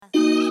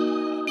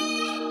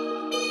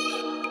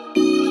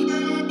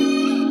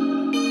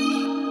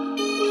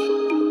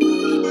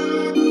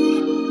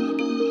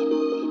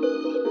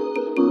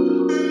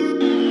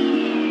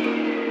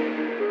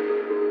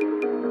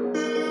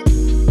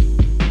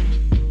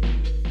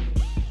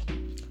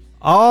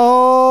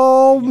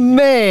Oh,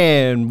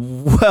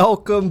 man.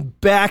 Welcome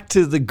back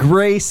to the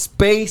gray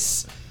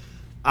space.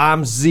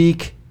 I'm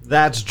Zeke.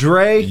 That's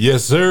Dre.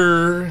 Yes,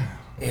 sir.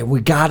 And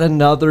we got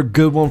another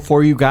good one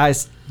for you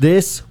guys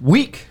this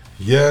week.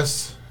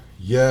 Yes.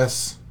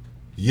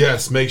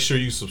 Make sure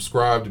you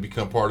subscribe to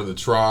become part of the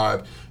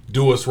tribe.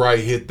 Do us right.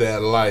 Hit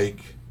that like.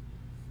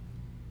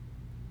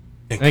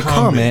 And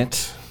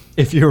comment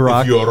if you're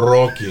rocking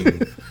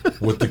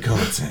with the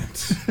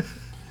content.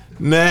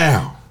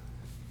 Now,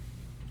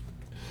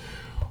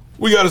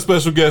 we got a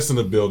special guest in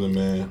the building,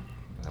 man.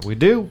 We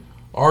do.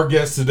 Our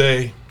guest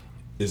today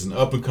is an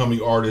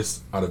up-and-coming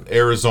artist out of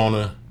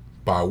Arizona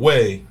by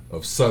way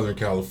of Southern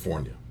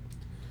California.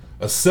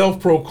 A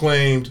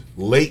self-proclaimed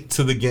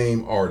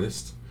late-to-the-game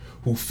artist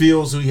who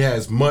feels he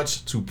has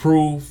much to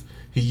prove.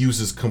 He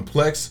uses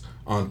complex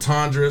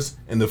entendres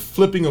and the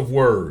flipping of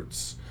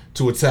words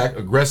to attack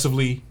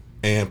aggressively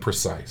and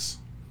precise.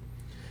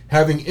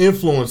 Having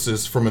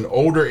influences from an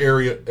older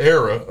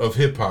era of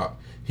hip-hop,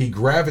 he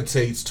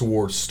gravitates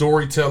towards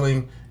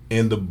storytelling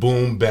and the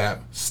boom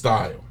bap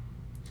style.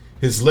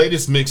 His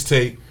latest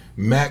mixtape,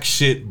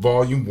 MackSht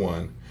Volume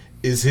 1,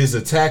 is his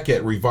attack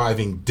at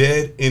reviving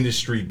dead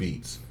industry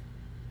beats.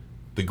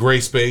 The Gray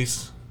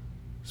Space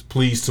is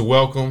pleased to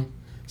welcome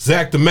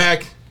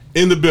ZackThaMack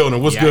in the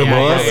building. What's good,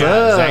 man? What's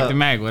up?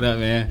 ZackThaMack, what up,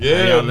 man?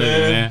 Yeah, How y'all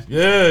man.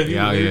 living,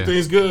 Yeah,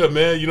 everything's good,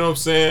 man. You know what I'm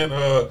saying?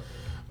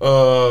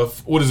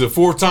 What is it?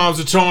 4 times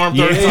the charm,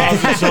 30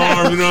 times the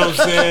charm. You know what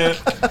I'm saying?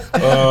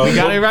 We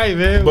got it right,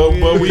 man. But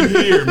we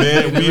here,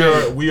 man.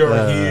 We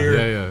are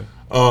here.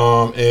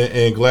 Yeah.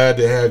 And glad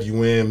to have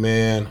you in,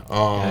 man.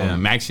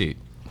 MackSht.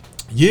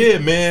 Yeah,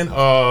 man.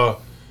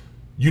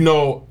 You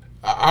know,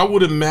 I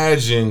would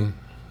imagine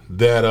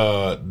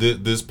that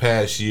this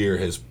past year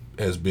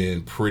has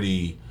been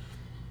pretty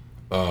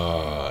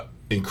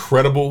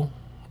incredible,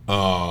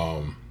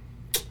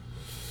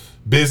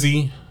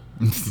 busy.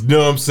 You know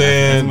what I'm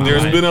saying?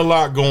 There's been a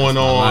lot going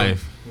on.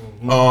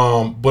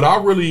 But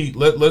I really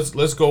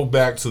let's go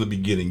back to the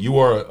beginning. You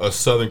are a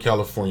Southern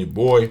California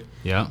boy.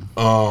 Yeah.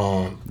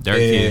 Dirt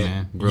kid,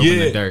 man. Grew up in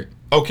the dirt.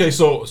 Okay,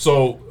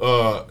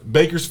 so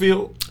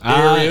Bakersfield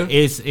area.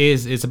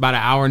 It's about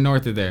an hour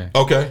north of there.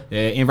 Okay.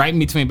 And right in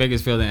between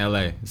Bakersfield and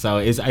LA. So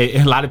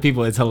a lot of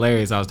people. It's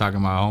hilarious. I was talking to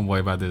my homeboy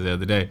about this the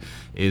other day.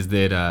 Is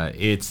that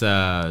it's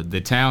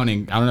the town,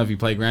 and I don't know if you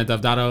play Grand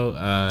Theft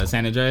Auto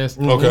San Andreas.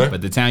 Okay.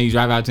 But the town you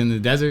drive out to in the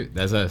desert,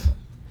 that's us.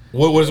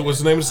 What's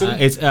the name of the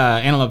city? It's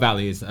Antelope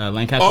Valley. It's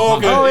Lancaster. Oh,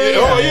 okay.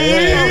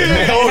 Yeah.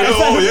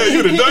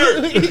 You the dirt.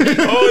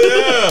 Oh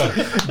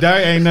yeah.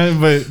 Dirt ain't nothing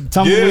but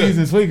tumbleweeds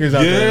and tweakers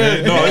out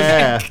there.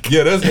 Man.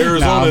 That's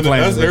Arizona.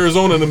 That's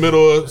Arizona in the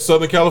middle of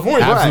Southern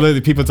California. Absolutely.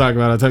 Right. People talk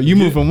about it. You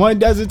move from one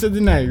desert to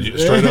the next. Yeah,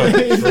 straight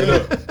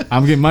up.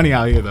 I'm getting money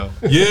out here though.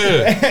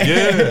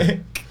 Yeah.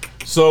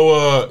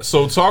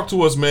 So talk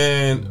to us,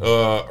 man.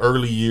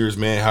 Early years,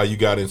 man. How you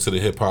got into the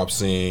hip hop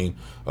scene?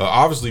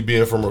 Obviously,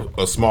 being from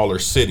a smaller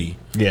city,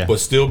 but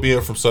still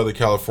being from Southern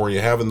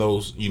California, having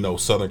those,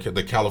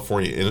 the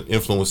California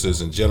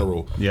influences in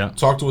general. Yeah.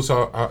 Talk to us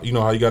how you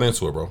got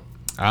into it, bro.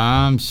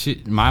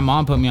 My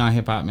mom put me on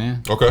hip hop,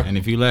 man. Okay. And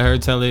if you let her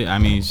tell it, I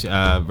mean,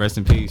 rest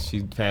in peace.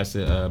 She passed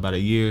about a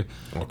year,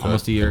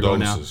 almost a year ago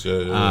now.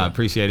 Yeah.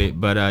 Appreciate it.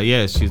 But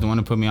she's the one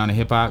who put me on the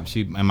hip hop.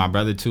 She and my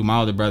brother too. My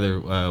older brother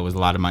was a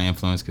lot of my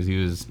influence because he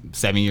was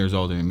 7 years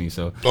older than me.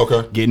 So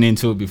getting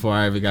into it before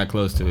I ever got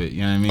close to it.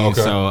 You know what I mean?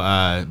 Okay.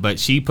 So, but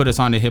she put us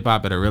on to hip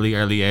hop at a really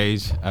early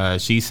age.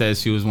 She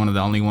says she was one of the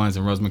only ones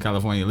in Roseman,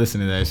 California,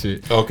 listening to that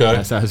shit. Okay.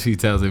 That's how she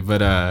tells it.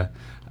 But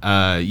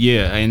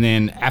and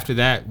then after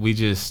that,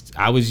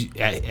 I was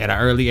at an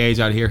early age.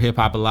 I'd hear hip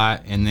hop a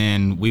lot, and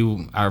then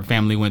our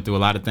family went through a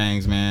lot of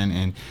things, man,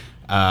 and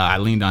I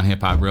leaned on hip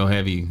hop real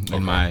heavy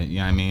in my,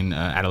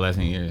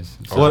 adolescent years.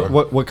 So,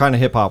 what kind of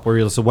hip hop? Were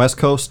you listening to West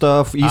Coast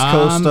stuff, East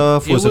Coast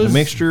stuff? Was it a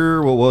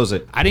mixture? What was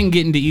it? I didn't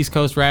get into East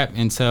Coast rap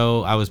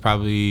until I was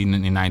probably in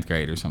 9th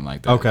grade or something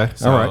like that. Okay,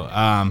 so, all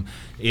right.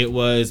 It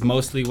was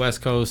mostly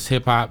West Coast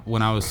hip hop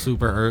when I was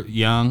super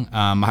young.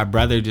 My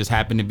brother just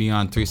happened to be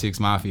on 3 6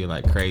 Mafia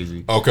like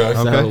crazy. Okay.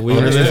 So we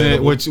were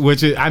listening,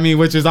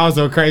 which is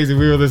also crazy.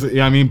 We were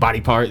listening, Body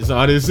Parts,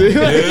 all this shit.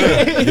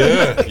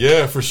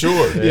 Yeah, for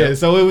sure. Yeah,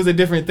 so it was a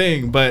different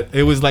thing, but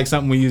it was like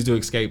something we used to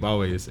escape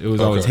always. It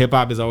was always, hip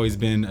hop has always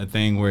been a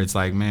thing where it's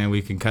like, man,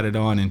 we can cut it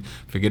on and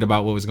forget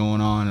about what was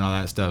going on and all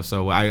that stuff.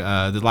 So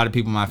there's a lot of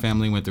people in my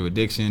family went through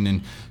addiction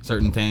and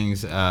certain things,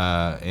 so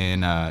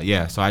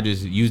I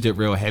just used it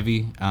real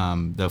heavy.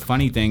 The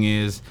funny thing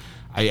is,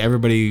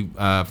 everybody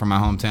from my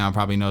hometown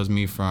probably knows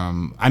me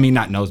from,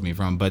 not knows me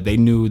from, but they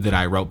knew that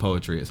I wrote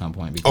poetry at some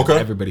point because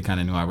everybody kind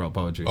of knew I wrote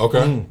poetry.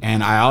 Okay.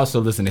 And I also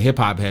listened to hip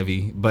hop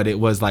heavy, but it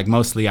was like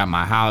mostly at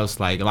my house.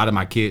 Like a lot of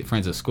my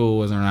friends at school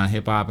wasn't around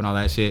hip hop and all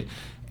that shit.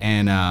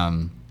 And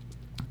where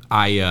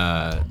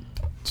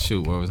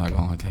was I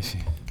going with that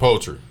shit?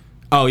 Poetry.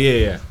 Oh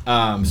yeah.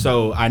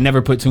 So I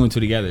never put two and two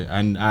together,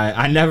 and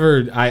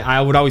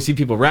I would always see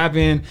people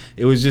rapping.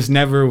 It was just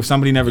never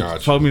somebody never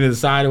told me to the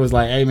side. It was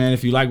like, hey man,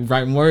 if you like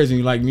writing words and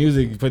you like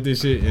music, you put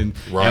this shit. And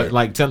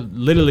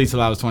literally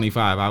till I was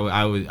 25,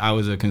 I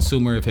was a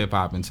consumer of hip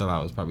hop until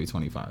I was probably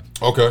 25.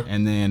 Okay.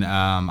 And then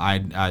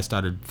I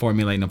started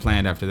formulating a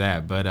plan after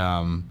that, but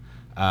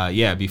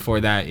before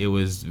that it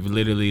was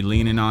literally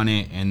leaning on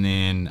it, and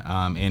then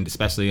and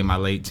especially in my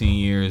late teen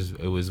years,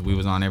 we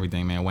was on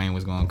everything, man. Wayne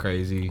was going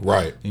crazy,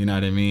 right? You know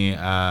what I mean?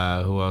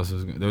 Who else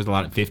was? There was a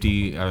lot of 50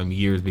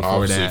 years before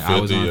obviously that. 50, I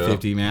was on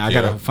 50, man. I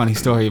got a funny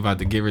story about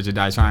the Get Rich or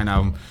Die Trying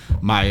album.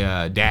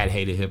 My dad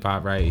hated hip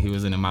hop, right? He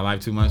wasn't in my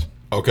life too much.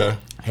 Okay.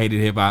 Hated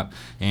hip hop,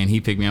 and he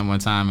picked me up one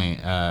time,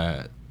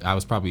 and I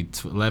was probably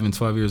 11,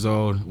 12 years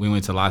old. We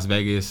went to Las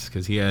Vegas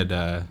because he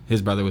had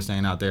his brother was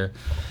staying out there.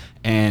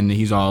 And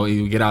he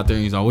would get out there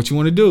and he's all, what you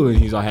want to do? And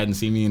he's all, hadn't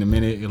seen me in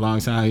a long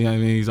time. You know what I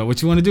mean? He's all, what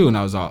you want to do? And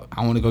I was all,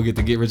 I want to go get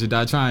the Get Rich or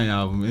Die Trying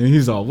album. And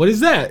he's all, what is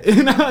that?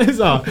 And I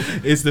was all,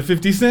 it's the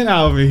 50 Cent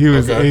album. And he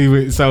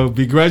was so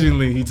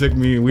begrudgingly, he took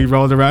me and we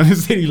rolled around the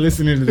city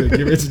listening to the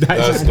Get Rich or Die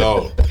Trying. That's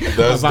dope.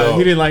 That's dope.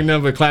 He didn't like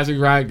nothing but classic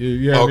rock.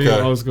 You know what I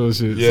mean? Old school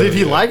shit. Yeah, did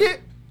he like it?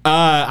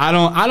 I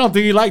don't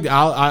think he liked it.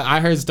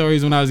 I heard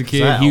stories when I was a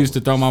kid. He used to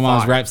throw my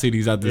mom's rap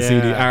CDs out the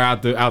CD or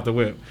out the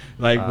whip.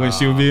 Like when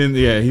she would be in,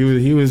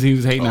 he was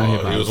hating on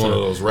hip hop. He was one of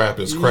those rap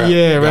is crap.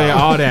 Yeah, right.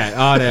 All that.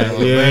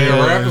 Yeah,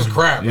 man, rap is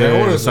crap. Yeah, man.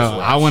 What is so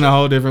this I went a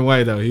whole different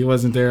way though. He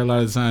wasn't there a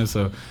lot of the time,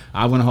 so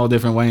I went a whole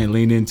different way and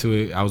leaned into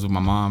it. I was with my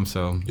mom,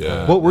 so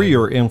yeah. What were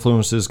your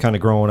influences kind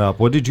of growing up?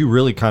 What did you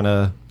really kind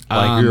of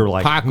like? You were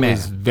like, Pac man.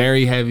 was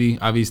very heavy.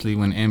 Obviously,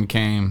 when M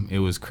came, it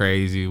was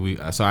crazy.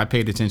 So I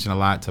paid attention a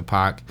lot to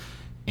Pac.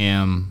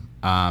 M,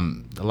 a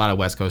lot of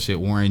West Coast shit.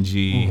 Warren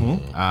G.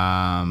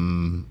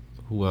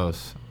 Who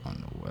else?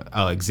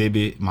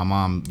 Exhibit. My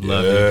mom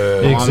loved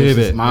it.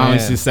 Exhibit. My mom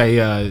used to say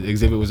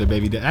Exhibit was her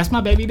baby daddy. That's my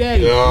baby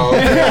daddy.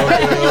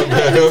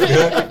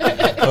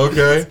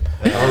 Okay.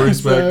 I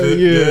respect it.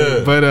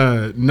 Yeah. But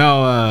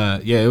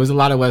it was a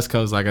lot of West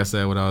Coast, like I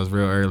said, when I was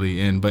real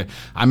early in. But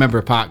I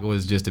remember Pac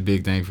was just a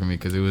big thing for me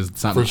because it was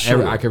something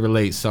I could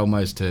relate so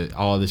much to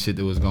all the shit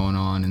that was going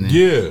on. And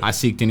then I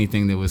seeked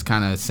anything that was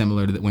kind of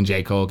similar to when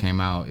J. Cole came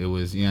out. It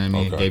was, you know what I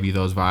mean? Okay. It gave you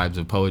those vibes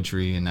of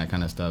poetry and that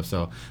kind of stuff.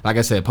 So, like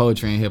I said,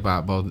 poetry and hip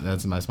hop, both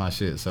that's my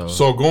shit.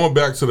 So going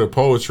back to the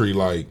poetry,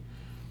 like,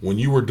 when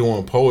you were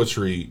doing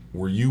poetry,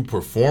 were you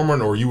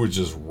performing or you were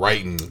just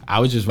writing? I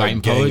was just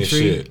writing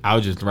poetry. I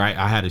would just write.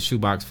 I had a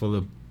shoebox full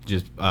of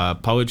just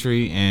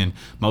poetry, and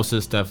most of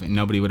the stuff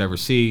nobody would ever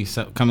see.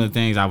 So, come to the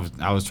things, I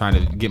was trying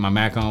to get my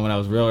Mac on when I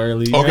was real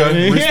early.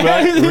 Okay,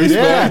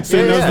 respect.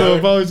 Send those little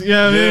poetry, you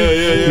know what I mean?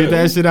 Yeah. Get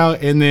that shit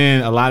out, and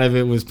then a lot of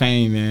it was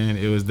pain, man.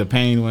 It was the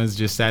pain was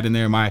just sat in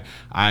there. My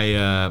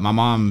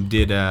mom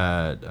did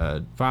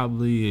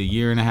probably a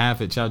year and a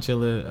half at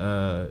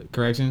Chowchilla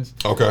Corrections.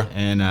 Okay,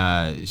 and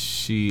I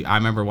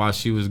remember while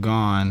she was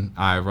gone,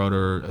 I wrote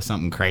her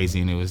something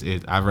crazy,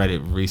 and I read it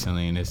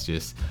recently, and it's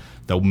just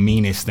the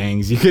meanest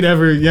things you could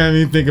ever, you know what I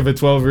mean, think of a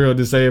 12-year-old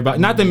to say about,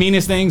 not the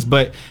meanest things,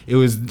 but it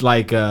was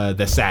like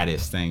the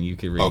saddest thing you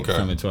could read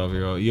from a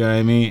 12-year-old, you know what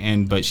I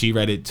mean? But she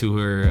read it to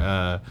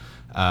her,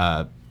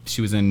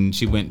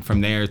 she went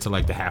from there to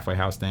like the halfway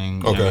house thing,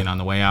 you know what I mean, on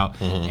the way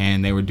out,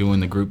 and they were doing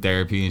the group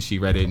therapy, and she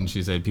read it, and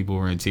she said people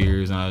were in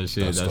tears and all this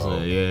shit.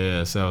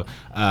 So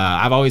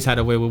I've always had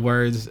a way with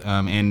words,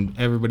 and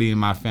everybody in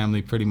my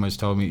family pretty much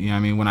told me, you know what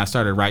I mean, when I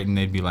started writing,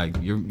 they'd be like,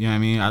 you know what I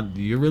mean,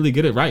 you're really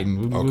good at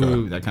writing,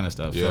 that kind of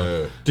stuff. Yeah.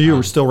 So, do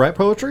you still write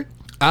poetry?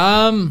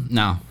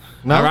 No.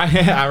 No?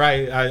 I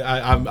write.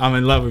 I'm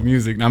in love with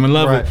music. I'm in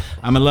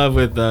love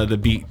with the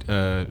beat,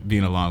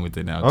 being along with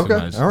it now. Okay. Too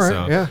much. All right.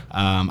 So, yeah.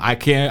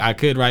 I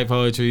could write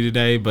poetry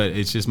today, but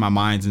it's just my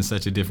mind's in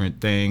such a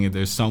different thing. And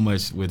there's so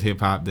much with hip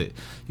hop that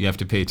you have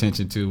to pay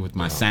attention to with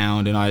my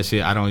sound and all that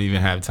shit. I don't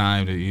even have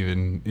time to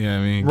even, you know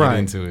what I mean, get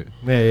into it.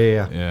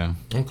 Yeah.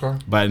 Okay.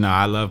 But no,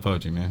 I love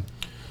poetry, man.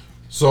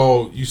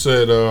 So you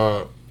said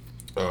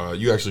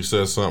you actually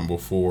said something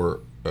before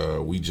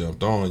we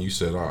jumped on. You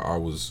said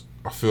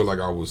I feel like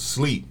I was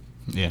asleep.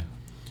 Yeah.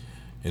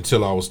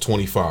 Until I was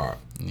 25.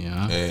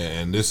 Yeah.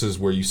 And this is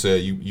where you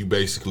said you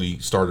basically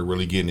started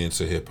really getting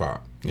into hip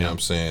hop. You know what I'm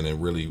saying,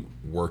 and really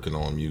working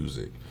on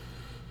music.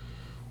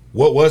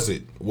 What was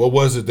it? What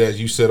was it that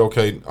you said,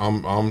 okay,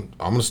 I'm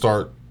gonna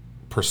start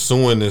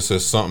pursuing this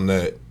as something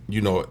that, you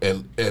know,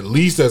 at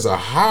least as a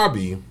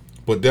hobby,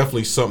 but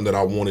definitely something that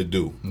I want to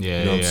do. Yeah,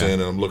 you know what I'm saying,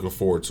 and I'm looking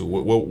forward to.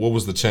 What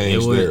was the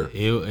change there?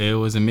 It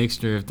was a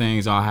mixture of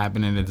things all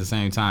happening at the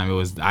same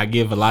time. I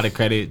give a lot of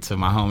credit to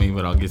my homie,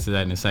 but I'll get to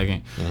that in a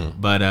second.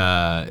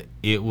 But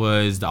it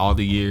was all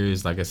the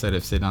years, like I said,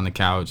 of sitting on the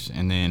couch,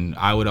 and then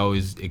I would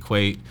always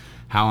equate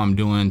how I'm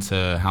doing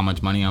to how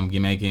much money I'm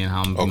making,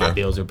 how my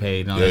bills are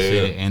paid, and all that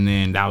shit. And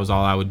then that was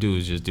all I would do,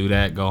 is just do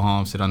that, go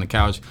home, sit on the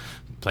couch,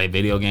 play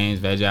video games,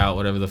 veg out,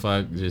 whatever the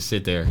fuck, just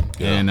sit there.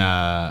 And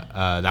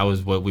that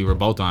was what we were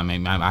both on.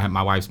 Man,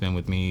 my wife's been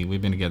with me.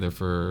 We've been together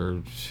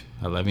for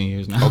 11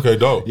 years now. Okay,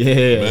 dope. Yeah.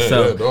 Man,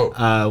 so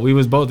dope. we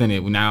was both in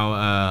it.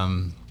 Now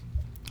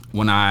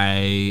when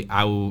I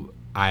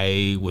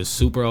was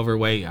super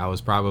overweight. I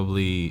was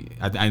probably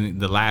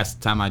the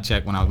last time I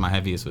checked when I was my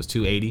heaviest was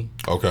 280.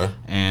 Okay.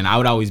 And I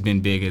would always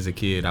been big as a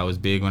kid. I was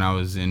big when I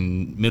was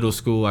in middle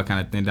school. I kind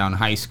of thinned down in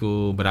high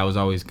school, but I was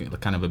always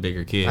kind of a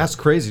bigger kid. That's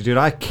crazy, dude.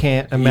 I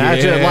can't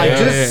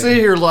imagine. Sit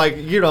here,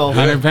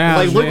 100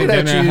 pounds, like looking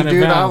at you,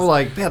 dude. I'm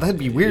like, man, that'd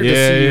be weird to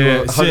see you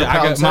 100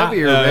 pounds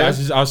heavier, man.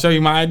 I'll show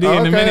you my ID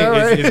in a minute.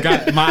 Right. It's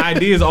got my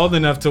ID is old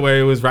enough to where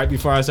it was right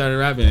before I started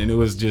rapping, and it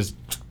was just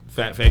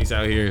fat face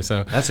out here.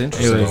 So that's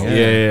interesting.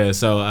 It was,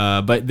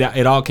 So, but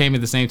it all came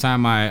at the same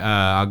time.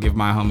 I'll give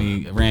my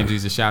homie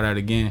Ramses a shout out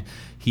again.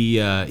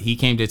 He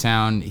came to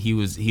town.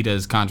 He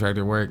does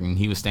contractor work, and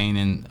he was staying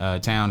in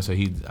town. So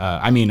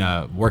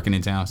working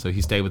in town. So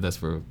he stayed with us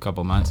for a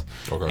couple months.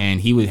 Okay. And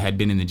he had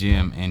been in the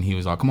gym, and he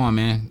was like, "Come on,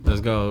 man,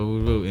 let's go."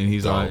 And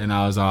he's all, and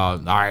I was all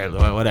right,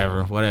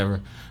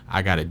 whatever.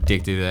 I got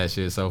addicted to that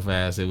shit so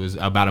fast. It was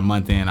about a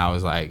month in. I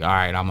was like, all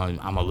right, I'm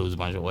gonna lose a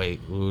bunch of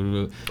weight.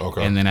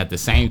 Okay. And then at the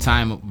same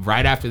time,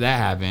 right after that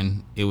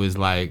happened, it was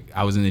like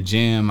I was in the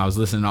gym. I was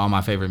listening to all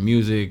my favorite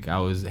music. I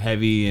was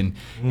heavy, and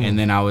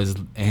then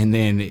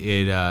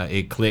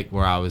it clicked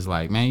where I was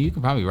like, man, you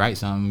could probably write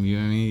something. You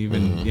know what I mean? You know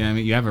what I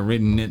mean? You haven't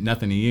written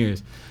nothing in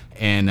years.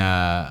 And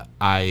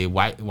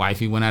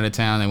wifey went out of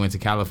town. They went to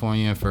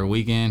California for a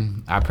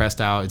weekend. I pressed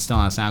out. It's still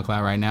on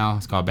SoundCloud right now.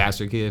 It's called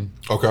Bastard Kid.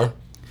 Okay.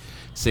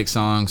 6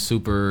 songs,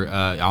 super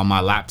on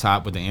my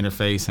laptop with the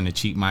interface and a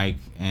cheap mic,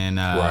 and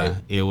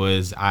it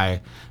was.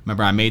 I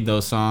remember I made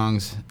those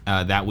songs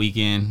that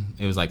weekend.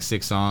 It was like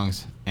 6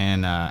 songs,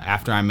 and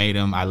after I made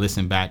them, I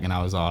listened back and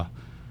I was all,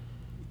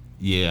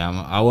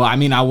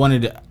 I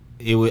wanted.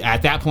 It was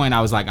at that point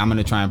I was like, I'm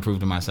gonna try and prove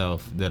to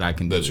myself that I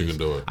can do this. You can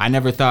do it. I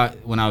never thought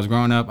when I was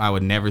growing up I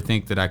would never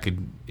think that I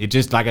could. It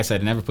just, like I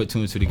said, I never put 2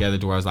 and 2 together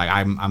to where I was like,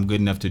 I'm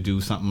good enough to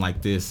do something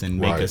like this and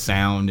make a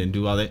sound and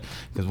do all that.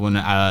 Because when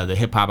the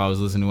hip hop I was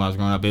listening to when I was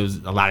growing up, it was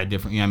a lot of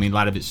different. A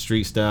lot of it's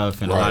street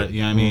stuff and a lot of,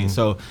 you know what I mean.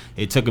 So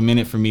it took a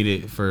minute for me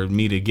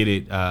to get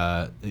it,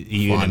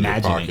 even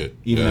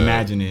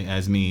imagine it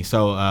as me.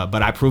 So,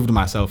 but I proved to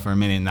myself for a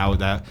minute, and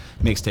that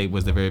mixtape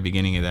was the very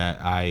beginning of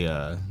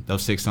that.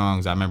 Those 6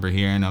 songs, I remember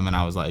hearing them, and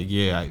I was like,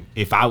 I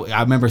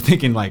remember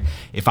thinking like,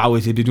 if I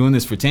was to be doing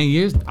this for 10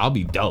 years, I'll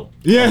be dope.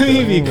 Yeah,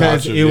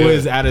 because it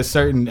was at a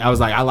certain. I was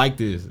like, I like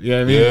this. You know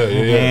what I mean?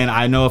 Yeah. And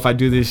I know if I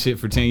do this shit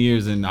for 10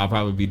 years, then I'll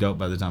probably be dope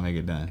by the time I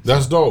get done.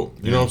 That's dope.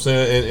 You know what I'm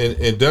saying?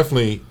 And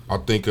definitely, I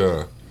think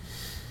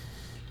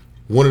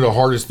one of the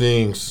hardest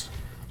things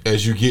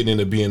as you getting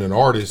into being an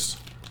artist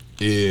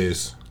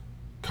is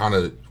kind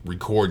of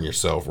recording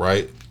yourself,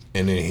 right?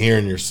 And then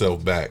hearing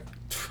yourself back.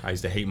 I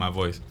used to hate my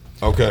voice.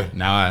 Okay.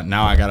 Now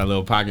I got a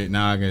little pocket.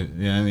 Now I can,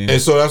 you know what I mean?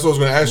 And so that's what I was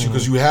going to ask you,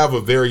 because you have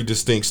a very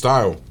distinct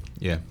style.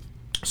 Yeah.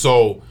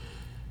 So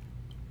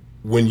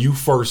when you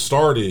first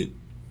started,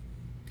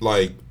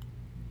 like,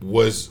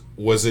 was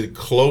it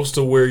close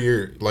to where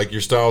your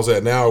style's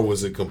at now, or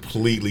was it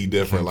completely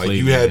different? Like,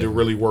 you had to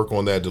really work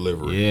on that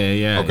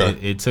delivery. Yeah. Okay.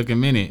 It took a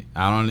minute.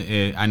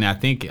 I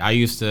think I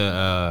used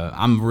to.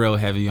 I'm real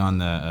heavy on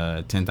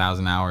the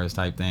 10,000 hours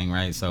type thing,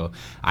 right? So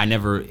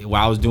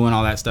while I was doing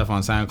all that stuff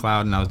on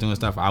SoundCloud and I was doing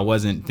stuff, I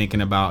wasn't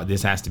thinking about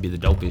this has to be the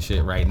dopest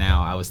shit right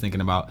now. I was thinking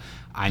about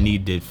I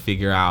need to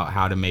figure out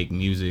how to make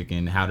music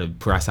and how to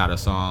press out a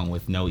song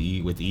with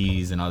with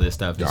ease and all this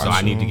stuff. And so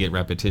I need to get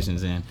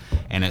repetitions in.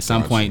 And at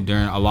some point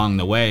along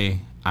the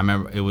way, I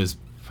remember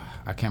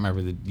I can't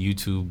remember the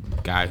YouTube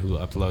guy who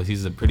uploads.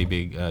 He's a pretty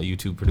big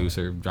YouTube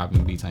producer,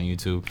 dropping beats on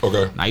YouTube.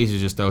 Okay. And I used to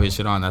just throw his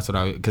shit on. That's what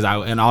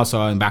and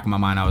also in the back of my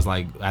mind, I was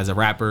like, as a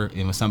rapper,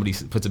 and when somebody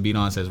puts a beat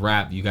on and says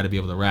rap, you got to be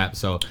able to rap.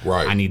 So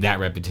I need that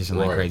repetition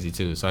like crazy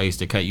too. So I used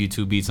to cut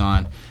YouTube beats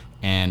on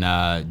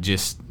and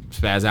just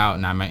spaz out,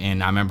 and I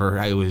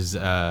remember it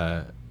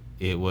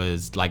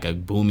was like a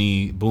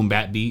boom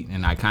bap beat,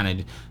 and I kind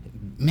of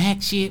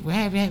Mac shit,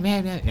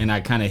 and I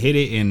kind of hit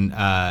it, and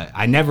I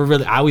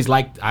always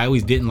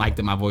didn't like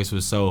that my voice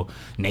was so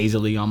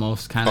nasally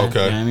almost kind of.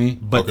 Okay. You know what I mean?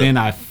 But then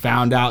I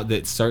found out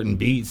that certain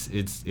beats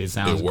it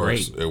sounds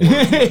great. It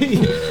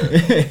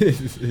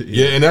works.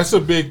 Yeah, and that's a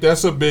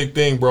big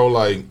thing, bro.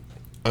 Like,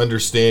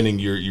 understanding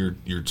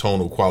your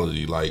tonal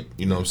quality. Like,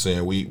 you know what I'm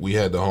saying? We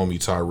had the homie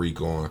Tyreek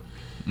on.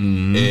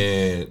 Mm-hmm.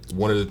 And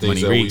one of the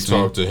things Money Reeks, we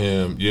talked to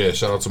him,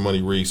 shout out to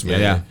Money Reeks,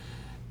 man. Yeah.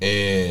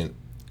 And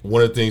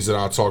one of the things that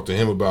I talked to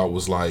him about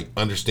was like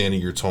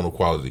understanding your tonal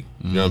quality.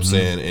 You know what I'm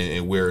saying?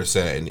 And where it's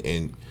at.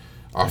 And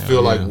I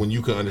feel like when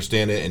you can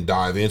understand it and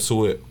dive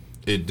into it,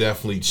 it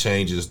definitely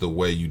changes the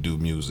way you do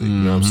music. You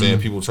know what I'm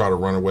saying? People try to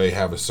run away,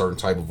 have a certain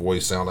type of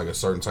voice, sound like a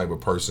certain type of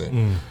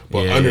person.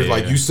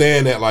 But you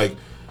saying that, like,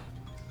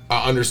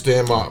 I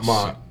understand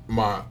my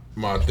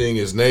my thing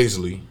is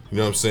nasally. You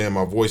know what I'm saying?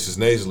 My voice is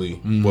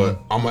nasally, but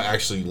I'm gonna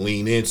actually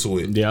lean into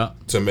it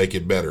to make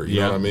it better.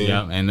 You know what I mean?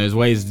 Yeah, and there's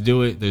ways to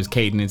do it. There's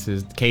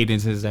cadences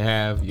to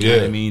have. You know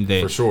what I mean?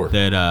 That, for sure.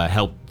 That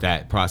help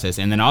that process.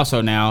 And then also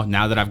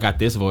now that I've got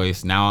this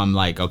voice, now I'm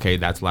like, okay,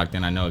 that's locked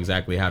in. I know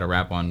exactly how to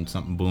rap on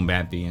something boom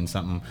bappy and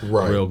something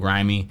real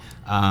grimy.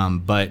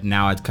 But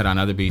now I cut on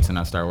other beats and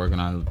I start working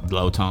on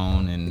low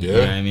tone and you know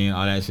what I mean,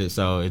 all that shit.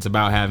 So it's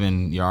about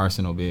having your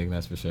arsenal big.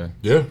 That's for sure.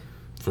 Yeah,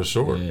 for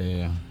sure.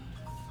 Yeah.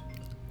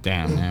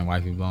 Damn, man,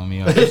 wifey blowing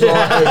me up. She knew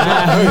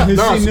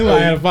I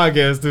had a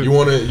podcast too. You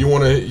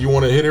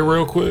wanna hit it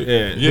real quick?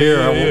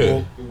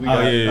 Yeah.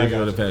 I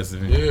got to pass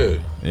it.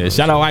 Yeah.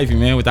 Shout out wifey,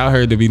 man. Without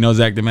her, there'd be no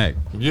ZackThaMack.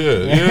 Yeah.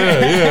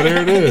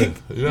 There it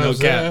is. You know no what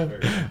I'm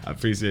cap. saying? I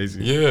appreciate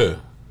you. Yeah.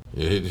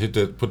 Yeah, hit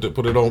that. Put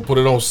it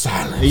on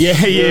silence.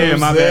 Yeah. You know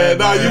My bad.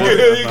 Nah,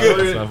 you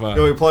good.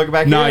 Do we plug it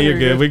back in? No, you're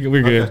good.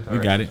 We're good. Okay,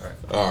 we got it.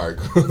 All right.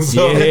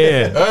 So,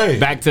 hey.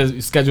 Back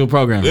to scheduled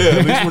programming. Yeah,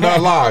 at least we're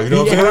not live. You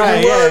know what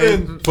I'm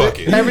saying? Fuck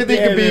it. Everything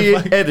can be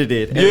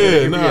edited.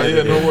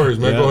 No worries,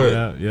 man. Go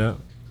ahead. Yeah.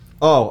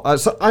 Oh,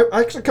 so I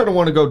actually kind of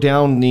want to go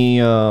down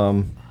the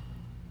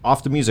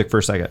off the music for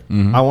a second.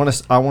 Mm-hmm.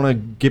 I want to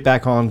get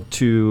back on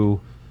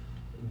to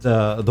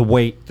the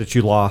weight that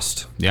you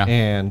lost. Yeah.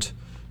 And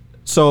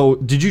so,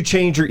 did you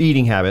change your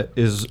eating habit?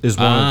 Is one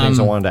of the things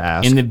I wanted to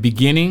ask. In the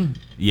beginning,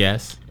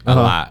 yes, a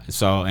lot.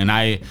 So, and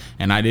I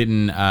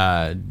didn't.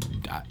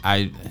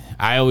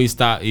 I always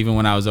thought, even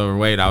when I was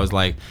overweight, I was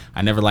like,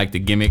 I never liked the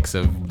gimmicks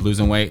of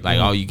losing weight. Like,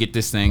 oh, you get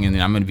this thing and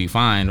then I'm gonna be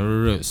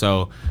fine.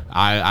 So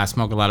I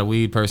smoke a lot of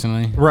weed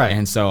personally, right?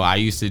 And so I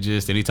used to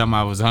just, anytime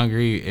I was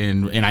hungry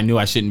and I knew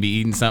I shouldn't be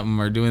eating something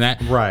or doing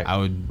that, right, I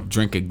would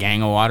drink a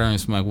gang of water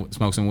and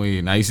smoke some weed.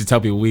 And I used to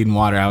tell people weed and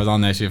water. I was on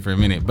that shit for a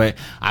minute, but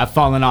I've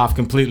fallen off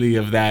completely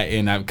of that,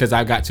 and because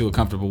I got to a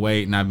comfortable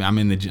weight, and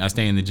I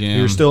stay in the gym.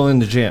 You're still in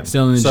the gym.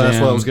 Still in the gym. So that's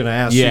what I was gonna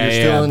ask. Yeah, you're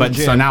still in but the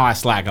gym. So now I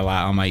slack a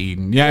lot on my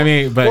eating. Yeah,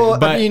 you know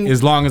what I mean, but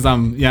as long as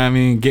I'm,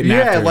 getting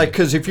after it. Yeah, like,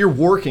 because if you're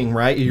working,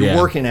 right, you're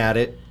working at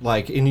it,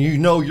 like, and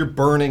you're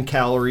burning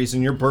calories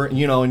and you're and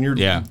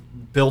you're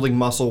building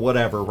muscle,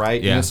 whatever,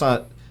 right? Yeah. And it's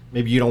not,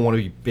 maybe you don't want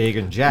to be big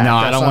and jacked. No,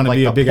 I don't want to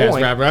be a big ass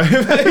rapper.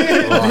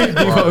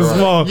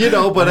 Small.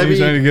 But I mean,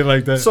 trying to get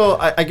like that. So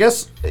I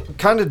guess,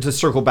 kind of to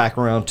circle back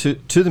around to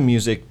the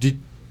music,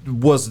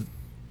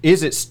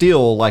 is it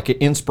still like an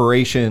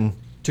inspiration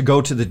to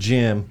go to the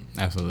gym?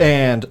 Absolutely.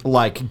 And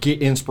like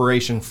get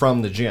inspiration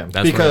from the gym?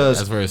 That's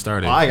where it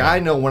started. I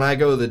know when I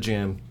go to the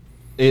gym,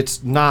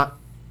 it's not,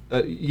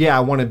 I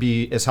want to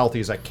be as healthy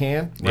as I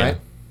can, right?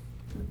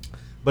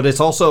 But it's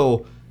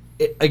also,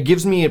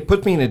 it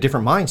puts me in a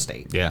different mind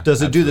state. Yeah.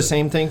 Does it do the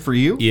same thing for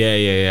you?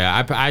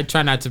 Yeah. I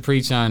try not to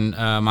preach on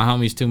my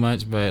homies too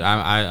much, but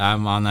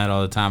I'm on that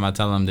all the time. I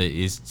tell them that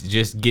it's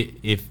just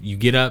if you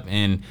get up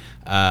and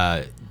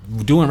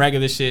doing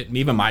regular shit,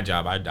 even my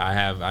job,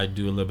 I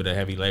do a little bit of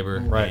heavy labor,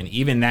 right, and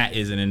even that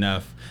isn't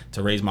enough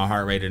to raise my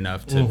heart rate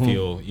enough to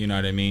feel, you know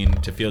what I mean,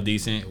 to feel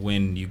decent.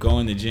 When you go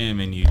in the gym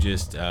and you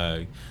just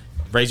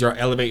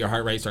elevate your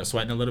heart rate, start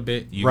sweating a little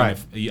bit,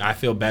 I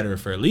feel better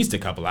for at least a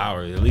couple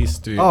hours, at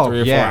least three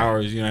or 4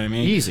 hours, you know what I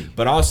mean? Easy.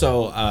 But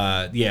also,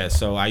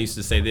 so I used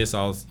to say this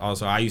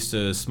also, I used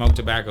to smoke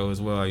tobacco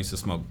as well. I used to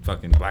smoke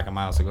fucking Black &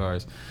 Mild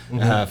cigars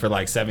for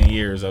like 7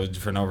 years. I was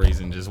for no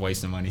reason, just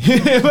wasting money.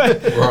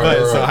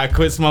 So I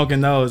quit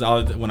smoking those.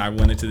 When I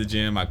went into the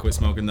gym, I quit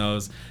smoking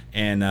those.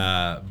 And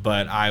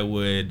but I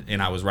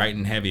was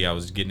writing heavy. I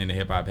was getting into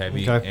hip hop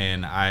heavy,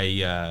 and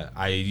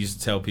I used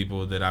to tell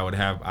people that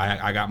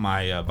I got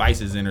my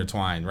vices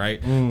intertwined,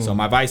 right? So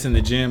my vice in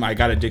the gym, I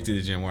got addicted to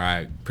the gym, where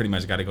I pretty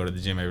much got to go to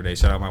the gym every day.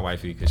 Shout out my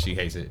wifey because she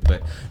hates it,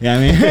 but I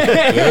mean,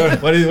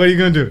 what are you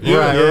gonna do?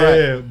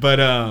 Yeah. But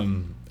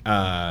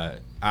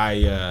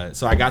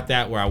so I got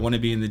that where I want to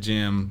be in the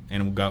gym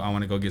and I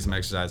want to go get some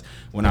exercise.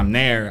 When I'm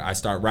there, I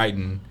start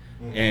writing.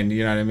 And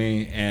you know what I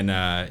mean,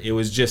 and it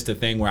was just a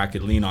thing where I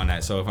could lean on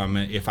that. So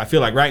if I feel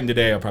like writing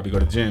today, I'll probably go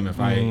to the gym. If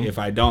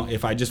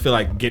I just feel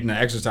like getting the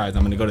exercise,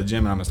 I'm gonna go to the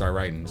gym and I'm gonna start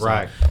writing. So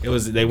right.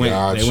 They went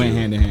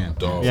hand in hand.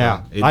 Dog.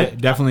 Yeah. It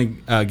definitely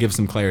gives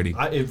some clarity.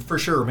 For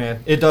sure,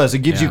 man. It does. It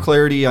gives you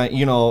clarity.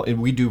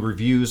 And we do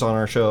reviews on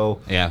our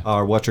show,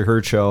 our What You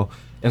Heard show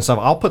and stuff.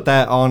 I'll put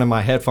that on in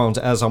my headphones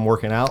as I'm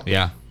working out.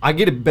 Yeah. I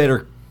get a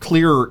better,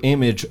 clearer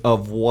image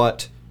of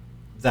what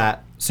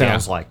that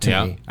sounds like to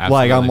me. Absolutely.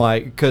 Like, I'm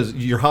like, because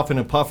you're huffing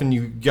and puffing,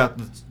 you got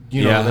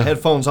the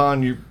headphones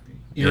on, you're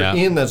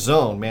in the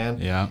zone, man.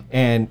 Yeah.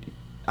 And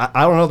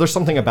I don't know, there's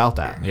something about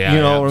that. Yeah,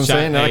 you know what I'm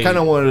saying? And I kind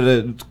of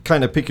wanted to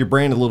kind of pick your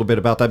brain a little bit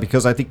about that,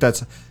 because I think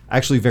that's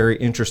actually very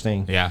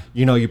interesting. Yeah.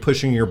 You're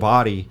pushing your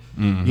body,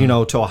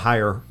 to a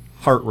higher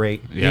heart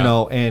rate,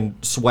 and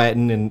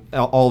sweating and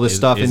all this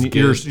stuff, and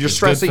you're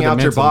stressing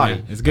out your body.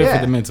 Man. It's good for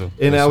the mental.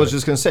 And I was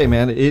just gonna say,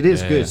 man, it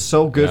is good.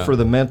 So good for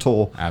the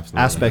mental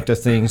aspect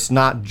of things,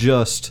 not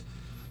just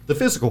the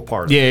physical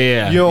part.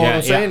 Yeah. You know what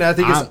I'm saying? I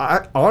think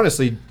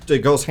honestly, it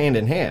goes hand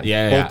in hand.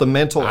 Both the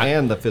mental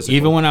and the physical.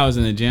 Even when I was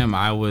in the gym,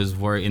 I was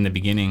worried in the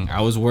beginning.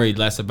 I was worried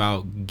less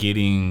about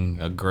getting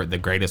the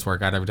greatest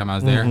workout every time I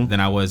was there than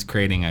I was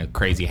creating a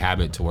crazy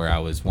habit to where I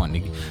was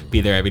wanting to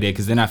be there every day.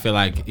 Because then I feel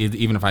like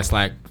even if I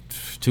slack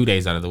 2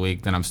 days out of the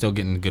week, then I'm still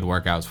getting good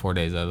workouts 4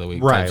 days out of the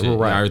week. Right.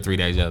 Or 3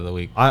 days out of the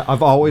week.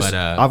 I've always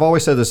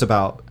said this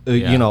about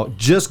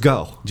just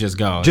go. Just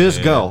go.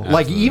 Just go.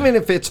 Like even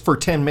if it's for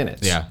 10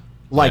 minutes. Yeah.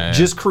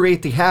 Just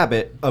create the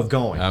habit of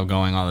going. Of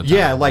going all the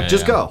time. Yeah,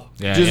 just go.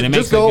 Yeah.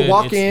 Just go,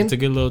 walk in. It's a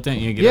good little thing.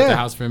 You get out the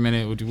house for a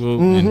minute,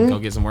 and go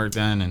get some work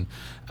done. And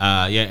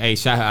hey,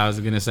 I was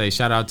gonna say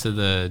shout out to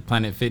the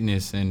Planet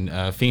Fitness in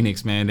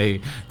Phoenix, man.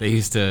 They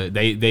used to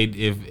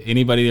if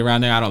anybody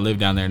around there, I don't live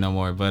down there no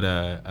more, but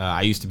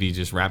I used to be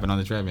just rapping on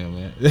the treadmill,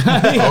 man. Okay.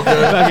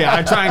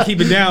 I try and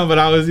keep it down, but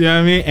I was, you know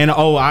what I mean. And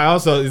I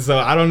also, so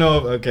I don't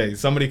know if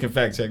somebody can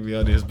fact check me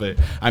on this, but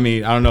I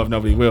mean I don't know if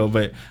nobody will,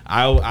 but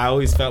I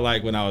always felt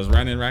like when I was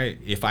running, right,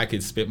 if I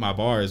could spit my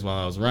bars while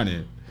I was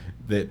running,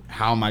 that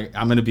I'm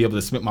going to be able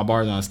to spit my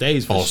bars on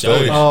stage for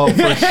sure. Oh,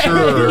 for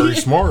sure. Very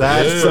smart.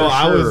 I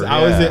was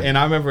and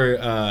I remember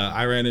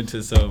I ran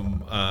into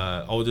some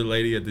older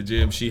lady at the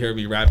gym. She heard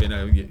me rapping.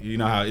 You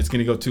know how it's going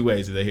to go two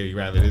ways if they hear you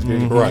rapping. It's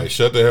gonna right.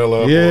 Shut the hell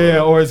up.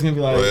 Or it's going to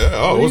be like,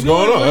 what's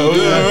going on?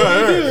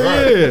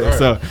 Right.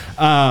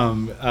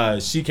 So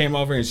she came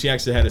over and she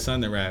actually had a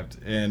son that rapped.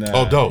 And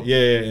dope.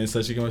 Yeah. And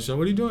so she came over,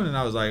 what are you doing? And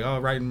I was like,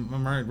 I'm writing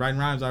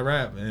rhymes, I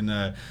rap.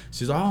 And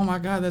she's like, oh my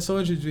God, that's so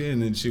interesting.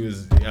 And then she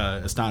was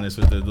astonished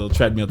with the little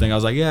treadmill thing. I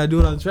was like, yeah, I do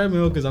it on the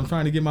treadmill because I'm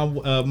trying to get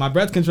my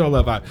breath control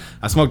up.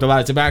 I smoked a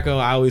lot of tobacco.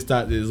 I always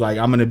thought it was like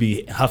I'm gonna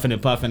be huffing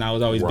and puffing. I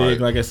was always big,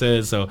 like I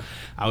said. So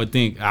I would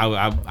think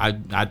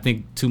I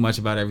think too much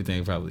about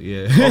everything probably.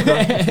 Yeah.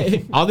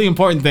 Okay. All the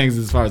important things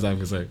as far as I'm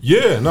concerned.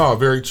 Yeah, no,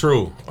 very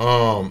true.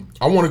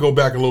 I want to go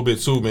back a little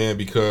bit too, man,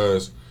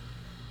 because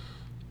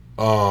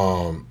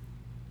when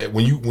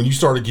you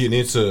started getting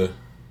into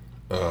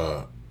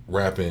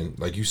rapping,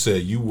 like you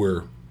said, you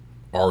were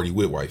already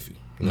with wifey.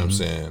 You know what I'm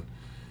saying?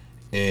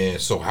 And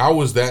so how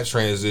was that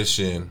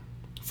transition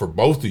for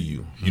both of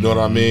you? You know what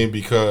I mean?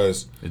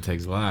 Because it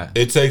takes a lot.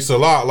 It takes a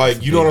lot.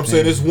 Like, you know what I'm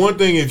saying? It's one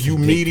thing if you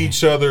meet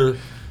each other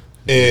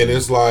and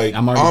it's like,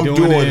 I'm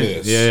doing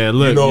this. Yeah,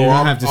 look, you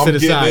don't have to sit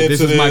aside. This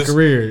is my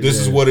career. This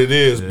is what it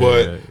is.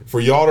 But for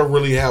y'all to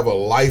really have a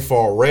life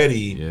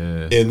already,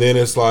 and then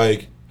it's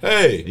like,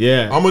 hey,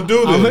 I'm gonna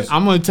do this.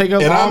 I'm gonna take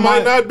up, and I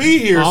might not be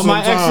here. All my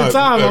extra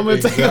time. I'm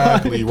gonna take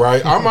exactly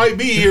right. I might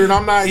be here and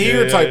I'm not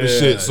here, type of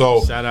shit.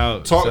 So shout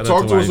out. Talk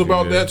to us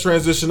about that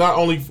transition. Not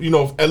only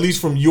at least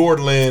from your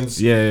lens,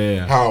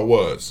 how it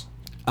was.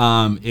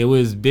 It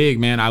was big,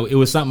 man. It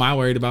was something I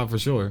worried about for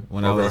sure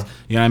when I was,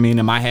 you know what I mean?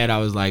 In my head, I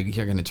was like,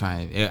 you're going to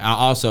try it.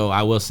 Also,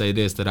 I will say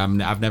this, that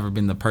I've never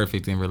been the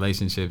perfect in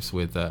relationships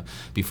with,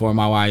 before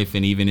my wife,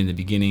 and even in the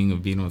beginning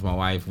of being with my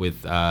wife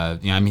with,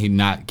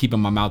 not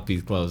keeping my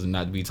mouthpiece closed and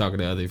not be talking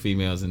to other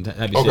females and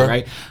type of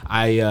shit,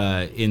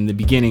 right? In the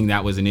beginning,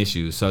 that was an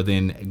issue. So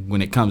then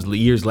when it comes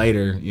years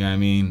later, you know what I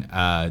mean,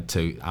 I'm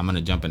going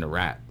to jump into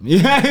rap.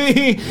 You know what I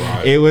mean?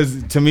 Right. It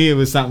was, to me, it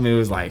was something, it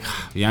was like,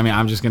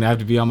 I'm just going to have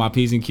to be on my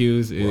P's and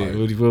Q's.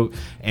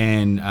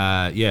 And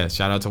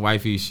shout out to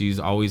wifey. She's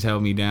always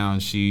held me down.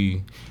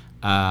 She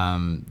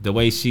the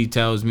way she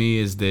tells me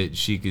is that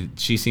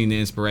she's seen the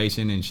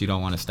inspiration and she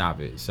don't want to stop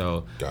it.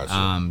 So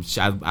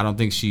gotcha. I don't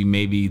think she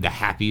may be the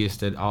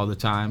happiest at all the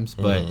times,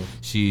 but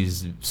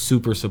she's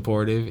super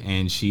supportive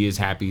and she is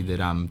happy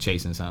that I'm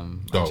chasing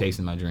something. I'm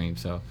chasing my dream.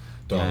 So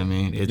you know what I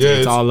mean?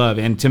 It's all love.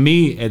 And to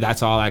me,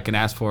 that's all I can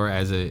ask for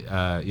as a,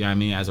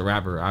 as a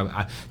rapper.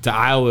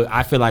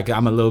 I feel like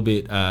I'm a little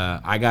bit,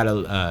 I got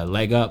a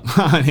leg up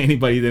on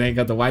anybody that ain't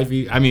got the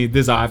wifey. I mean,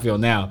 this is how I feel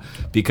now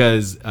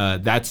because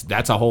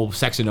that's a whole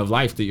section of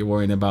life that you're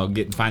worrying about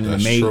finding a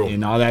mate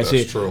and all that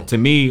shit. True. To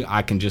me,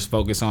 I can just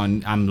focus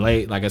on, I'm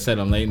late. Like I said,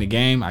 I'm late in the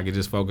game. I can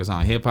just focus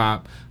on hip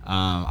hop.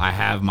 I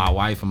have my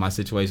wife and my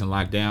situation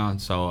locked down,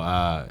 so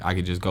I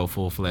could just go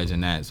full-fledged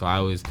in that. So I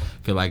always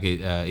feel like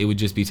it would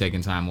just be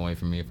taking time away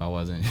from me if I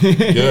wasn't.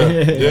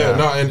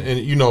 No,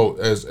 and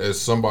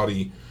as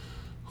somebody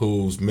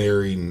who's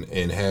married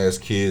and has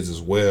kids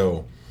as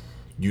well,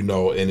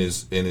 and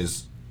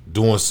is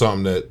doing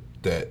something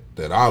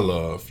that I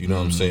love, you know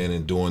what I'm saying,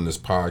 and doing this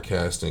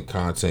podcast and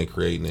content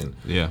creating and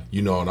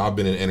and I've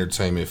been in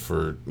entertainment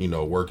for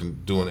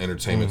doing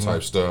entertainment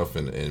type stuff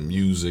and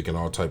music and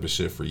all type of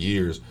shit for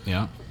years.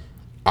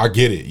 I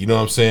get it, you know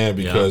what I'm saying,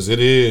 because it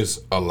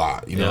is a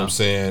lot, you know what I'm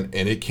saying,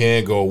 and it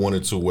can go one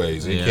of two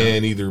ways. It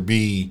can either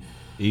be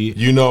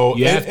you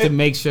have to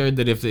make sure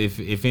that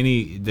if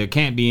any, there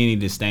can't be any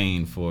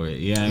disdain for it.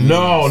 Yeah,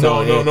 no.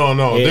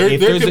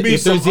 There could be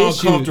some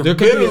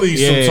uncomfortability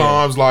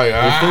sometimes. Like,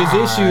 if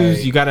there's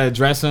issues, you gotta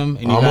address them.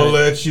 And I'm gonna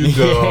let you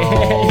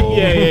go.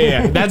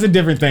 Yeah. That's a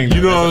different thing.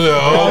 You know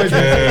what I'm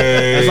saying?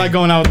 Okay. It's like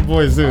going out with the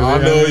boys too. I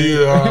know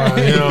you are.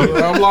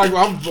 I'm like,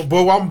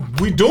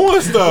 we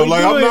doing stuff.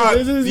 Like I'm not.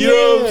 You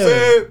know what I'm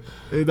saying?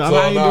 I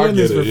ain't doing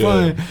this for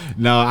fun.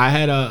 No, I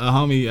had a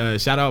homie.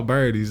 Shout out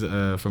Bird. He's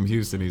from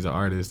Houston. He's an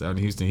artist out in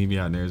Houston. He be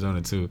out in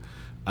Arizona too.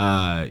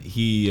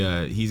 He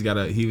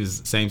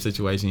was same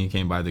situation. He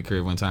came by the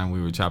crib one time.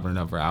 We were chopping it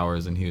up for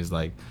hours, and he was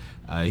like,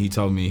 he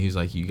told me, he's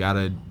like, you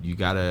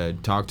gotta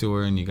talk to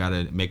her, and you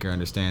gotta make her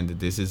understand that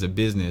this is a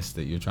business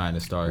that you're trying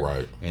to start,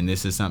 right? And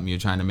this is something you're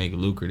trying to make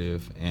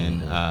lucrative,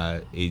 and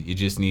it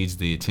just needs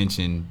the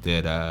attention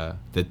that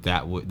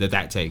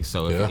takes.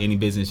 So if any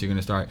business you're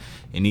gonna start,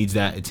 it needs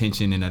that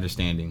attention and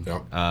understanding.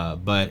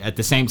 Yep. But at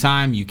the same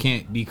time, you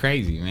can't be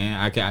crazy, man.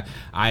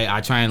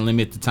 I try and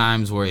limit the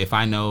times where if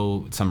I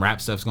know some rap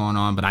stuff's going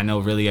on, but I know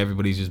really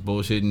everybody's just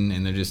bullshitting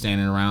and they're just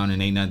standing around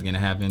and ain't nothing gonna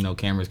happen, no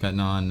cameras cutting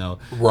on, no,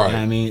 right? You know what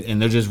I mean,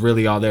 and they're just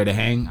really all there to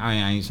hang. I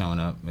ain't showing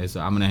up. I'm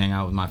gonna hang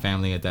out with my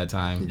family at that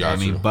time. Gotcha. You know what I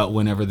mean, but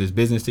whenever there's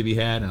business to be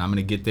had, and I'm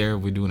gonna get there,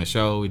 we're doing a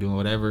show, we're doing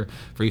whatever,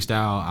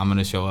 freestyle, I'm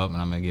gonna show up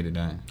and I'm gonna get it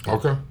done.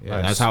 Okay, yeah,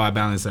 nice. That's how I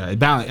balance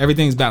that.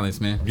 Everything's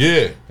balanced, man.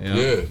 Yeah.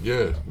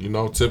 You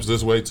know, tips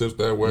this way, tips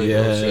that way. You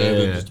know what I'm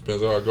saying? It just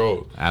depends how it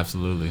goes.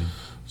 Absolutely.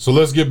 So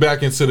let's get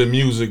back into the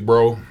music,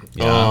 bro.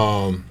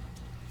 Yeah.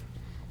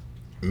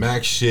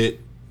 MackSht,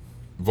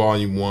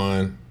 Volume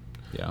 1.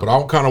 Yeah. But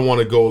I kind of want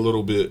to go a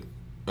little bit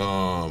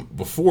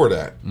before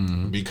that,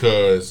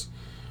 because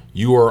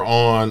you are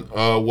on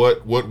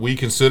what we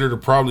consider to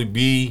probably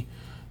be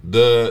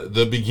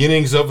the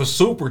beginnings of a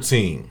super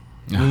team.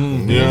 You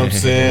know what I'm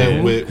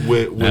saying? with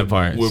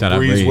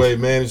Breezeway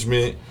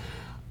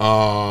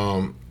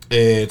Mgmt.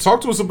 And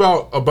talk to us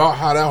about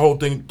how that whole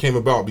thing came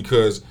about,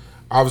 because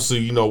obviously,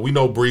 you know, we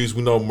know Breeze,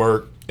 we know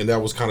Merk, and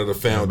that was kind of the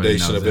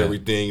foundation of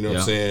everything, you know what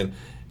I'm saying?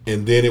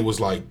 And then it was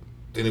like,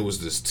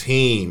 this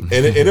team,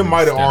 and it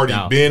might have already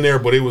been there,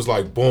 but it was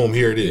like, boom,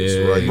 here it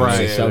is, right? You know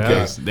what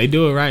I'm saying? They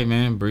do it right,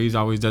 man. Breeze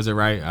always does it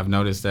right. I've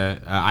noticed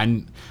that.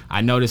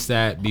 I noticed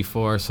that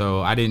before,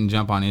 so I didn't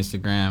jump on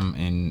Instagram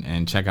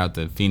and check out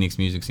the Phoenix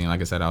music scene.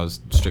 Like I said, I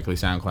was strictly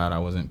SoundCloud. I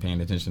wasn't paying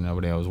attention to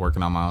nobody. I was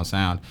working on my own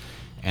sound.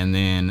 And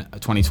then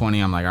 2020,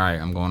 I'm like, all right,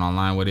 I'm going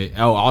online with it.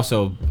 Oh,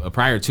 also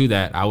prior to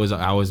that, I was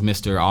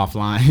Mr.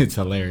 Offline. It's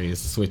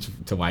hilarious. Switch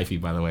to wifey,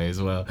 by the way,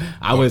 as well.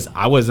 I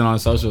wasn't on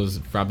socials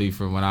probably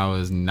from when I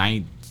was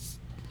 19,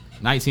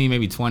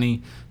 maybe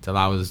 20, till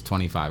I was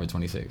 25 or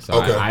 26. So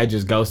I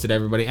just ghosted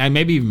everybody. And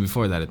maybe even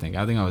before that, I think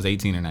I was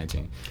 18 or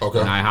 19. Okay.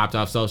 And I hopped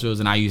off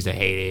socials, and I used to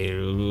hate it.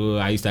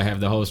 I used to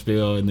have the whole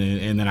spiel, and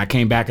then I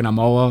came back, and I'm,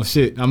 oh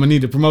shit, I'm gonna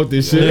need to promote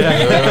this shit.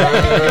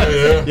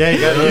 Yeah,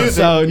 you gotta use it.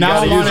 So now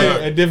I'm on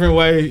it a different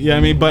way. Yeah,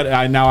 I mean,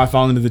 but now I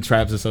fall into the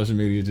traps of social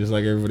media just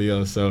like everybody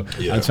else. So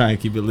I'm trying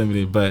to keep it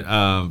limited. But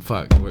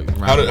fuck.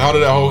 How did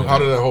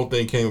that whole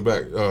thing came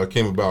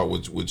about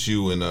with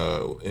you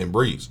and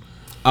Breeze?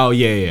 Oh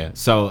yeah.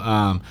 So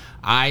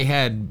I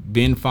had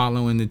been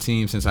following the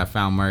team since I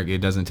found Merk.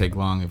 It doesn't take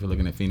long if you're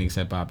looking at Phoenix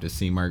hip hop to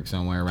see Merk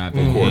somewhere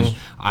rapping. Of course. And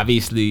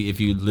obviously,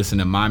 if you listen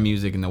to my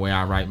music and the way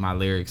I write my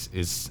lyrics,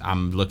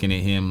 I'm looking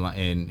at him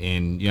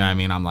and you know what I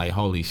mean. I'm like,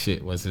 holy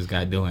shit, what's this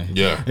guy doing?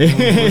 Yeah.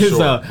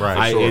 So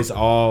it's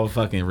all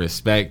fucking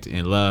respect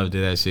and love to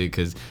that shit,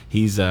 because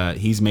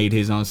he's made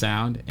his own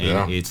sound,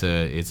 and it's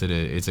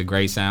a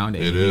great sound,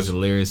 and he's a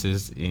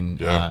lyricist and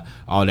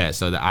all that.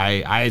 So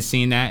I had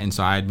seen that, and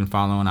so I had been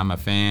following. I'm a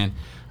fan.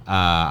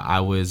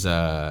 I was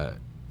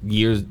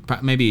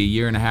maybe a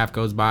year and a half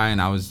goes by, and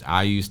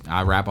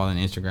I rap on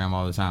Instagram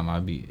all the time.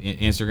 I'd be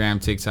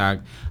Instagram, TikTok.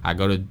 I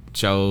go to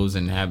shows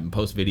and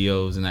post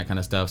videos and that kind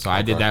of stuff. So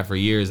I did that for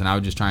years, and I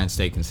would just try and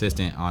stay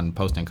consistent on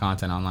posting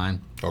content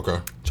online. Okay.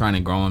 Trying to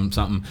grow them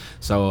something.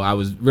 So I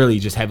was really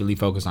just heavily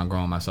focused on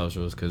growing my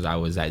socials, because I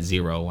was at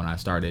 0 when I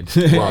started.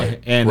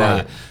 Right.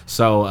 And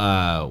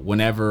so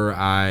whenever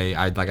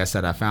I like I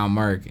said, I found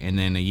Merk, and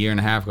then a year and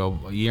a half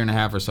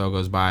or so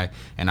goes by,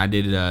 and I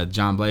did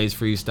John Blaze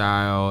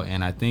freestyle,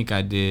 and I think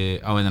I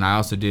did. Oh, and then I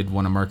also did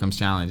one of Merkham's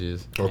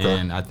challenges. Okay.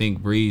 And I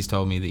think Breeze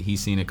told me that he's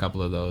seen a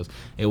couple of those.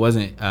 It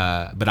wasn't,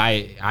 but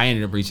I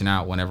ended up reaching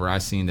out whenever I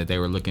seen that they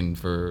were looking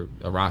for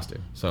a roster.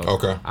 So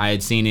I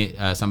had seen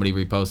it. Somebody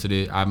reposted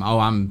it.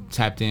 I'm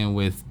tapped in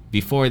with.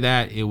 Before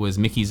that, it was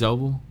Mickey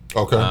Zobel.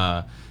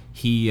 Okay.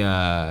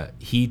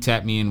 He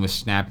tapped me in with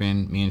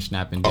Snappin'. Me and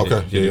Snappin' did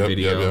a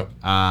video.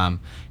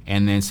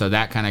 And then so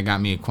that kind of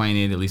got me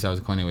acquainted. At least I was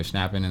acquainted with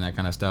Snappin' and that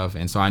kind of stuff.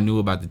 And so I knew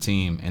about the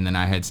team. And then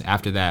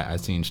after that, I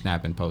seen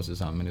Snappin' posted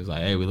something, and it was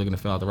like, "Hey, we're looking to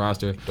fill out the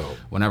roster." Dope.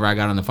 Whenever I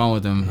got on the phone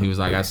with him, he was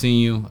like, "I've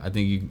seen you. I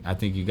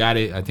think you got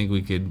it. I think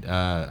we could.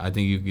 I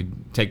think you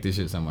could take this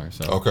shit somewhere."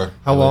 So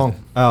How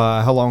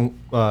long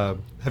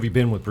have you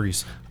been with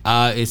Breeze?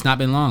 It's not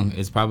been long.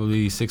 It's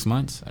probably 6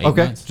 months. 8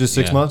 months. Just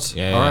 6 months.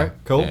 Yeah. All right.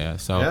 Cool. Yeah.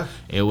 So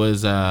it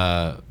was.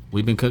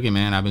 We've been cooking,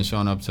 man. I've been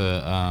showing up to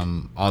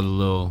all the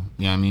little,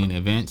 you know what I mean,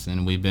 events,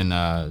 and we've been.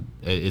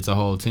 It's a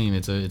whole team.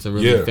 It's a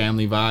really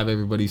family vibe.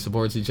 Everybody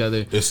supports each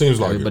other. It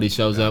seems like everybody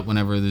shows up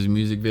whenever there's a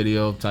music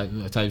video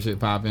type shit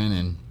popping,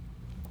 and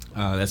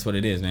that's what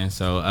it is, man.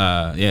 So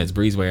it's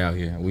Breezeway out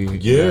here. We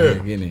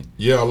getting it.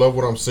 Yeah, I love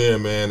what I'm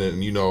saying, man.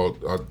 And you know,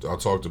 I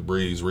talked to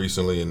Breeze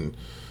recently, and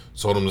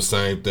told them the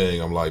same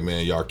thing. I'm like,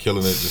 man, y'all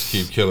killing it. Just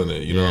keep killing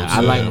it. You know what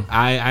I'm saying?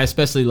 I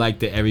especially like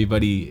that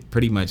everybody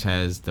pretty much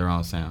has their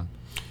own sound.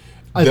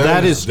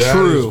 That is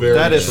true.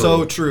 That is true.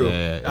 so true.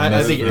 Yeah,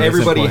 I think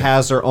everybody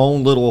has their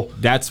own little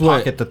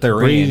pocket that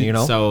they're in, you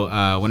know?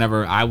 So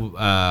whenever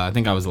I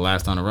think I was the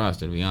last on the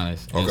roster, to be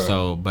honest. Okay. And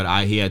so,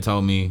 but he had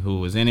told me who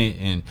was in it,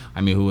 and I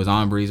mean who was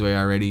on Breezeway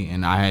already,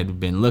 and I had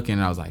been looking,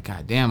 and I was like,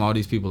 God damn, all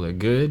these people are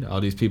good. All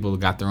these people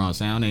got their own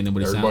sound.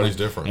 Everybody's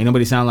different. Ain't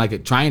nobody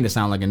trying to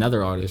sound like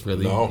another artist,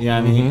 really. No. You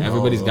know what I mean?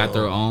 Everybody's got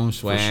their own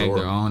swag, sure.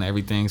 their own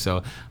everything.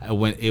 So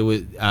when it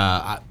was,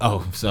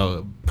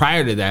 so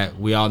prior to that,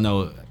 we all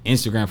know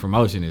Instagram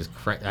promotion is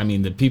I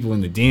mean, the people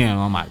in the DM,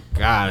 oh my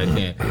God, I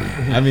can't.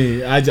 I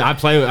mean, I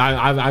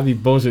be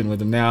bullshitting with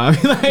them now. I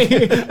mean,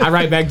 like, I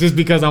write back just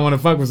because I want to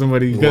fuck with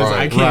somebody because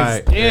I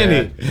can't stand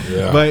it.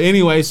 Yeah. But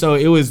anyway, so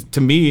it was,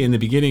 to me, in the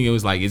beginning, it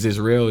was like, is this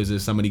real? Is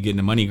this somebody getting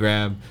a money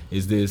grab?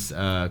 Is this,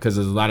 because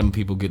there's a lot of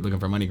people looking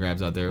for money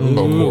grabs out there. Of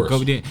course.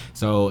 Kobe.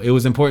 So it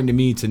was important to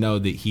me to know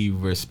that he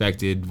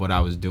respected what I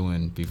was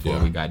doing before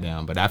we got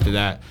down. But after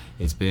that,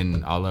 it's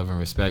been all love and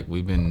respect.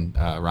 We've been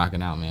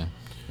rocking out, man.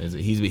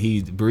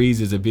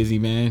 Breeze is a busy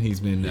man. He's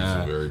been he's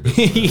a very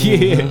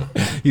busy man.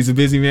 He's a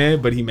busy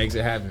man, but he makes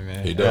it happen,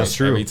 man. He does. That's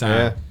true.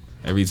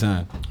 Every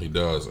time. He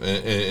does.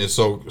 And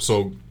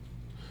so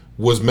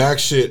was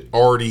MackSht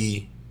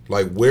already,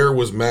 like, where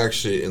was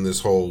MackSht in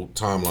this whole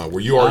timeline? Were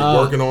you already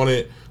working on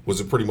it? Was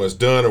it pretty much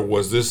done, or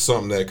was this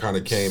something that kind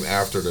of came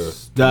after the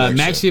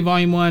MackSht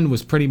Volume 1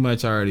 was pretty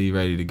much already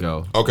ready to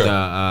go. Okay.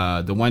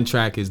 The one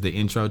track is the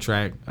intro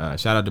track.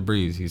 Shout out to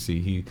Breeze. You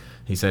see,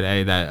 he said,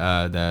 hey,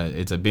 that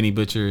it's a Benny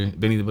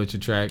the Butcher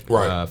track.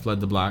 Right.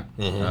 Flood the Block.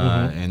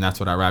 And that's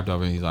what I rapped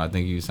over. He's like, I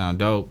think you sound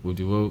dope. Whoop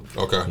de whoop.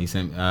 Okay. He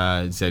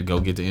said, go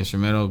get the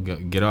instrumental,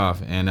 get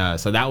off. And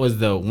so that was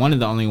one of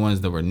the only ones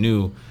that were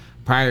new.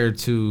 Prior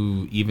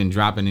to even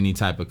dropping any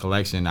type of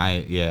collection,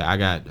 I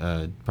got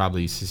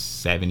probably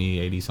 70,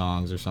 80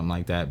 songs or something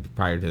like that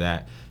prior to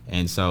that.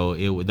 And so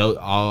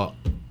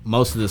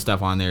most of the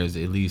stuff on there is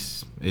at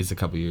least it's a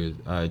couple years,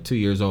 2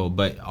 years old,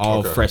 but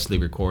all freshly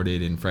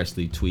recorded and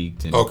freshly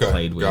tweaked and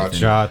played with.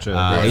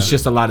 Gotcha. It's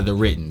just a lot of the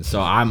written. So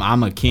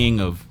I'm a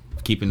king of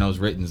keeping those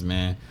writtens,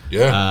 man.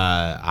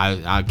 Yeah.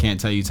 I can't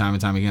tell you time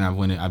and time again.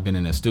 I've been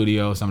in a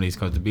studio. Somebody's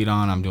cut the beat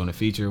on. I'm doing a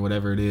feature,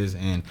 whatever it is,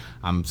 and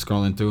I'm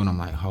scrolling through, and I'm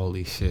like,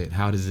 holy shit,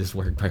 how does this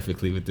work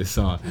perfectly with this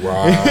song?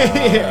 Right.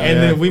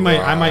 And then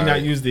I might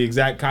not use the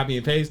exact copy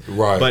and paste.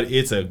 Right. But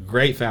it's a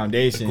great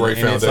foundation.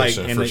 It's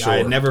like, sure.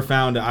 I never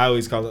found. I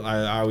always call it.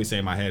 I always say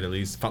in my head, at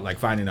least, like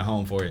finding a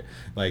home for it.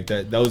 Like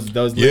that. Those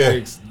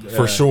lyrics.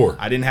 For sure.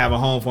 I didn't have a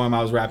home for them.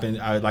 I was rapping.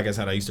 Like I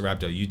said, I used to rap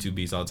to YouTube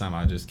beats all the time.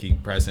 I would just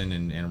keep pressing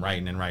and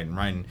writing,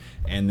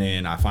 and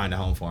then I find a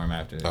home for him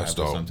after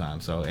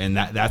sometimes. So, and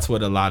that's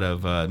what a lot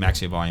of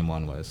MackSht Volume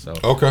 1 was. So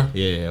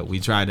yeah, we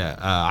tried to.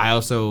 I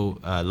also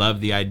love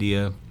the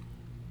idea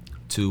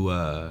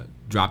to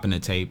dropping a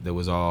tape that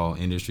was all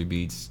industry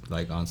beats,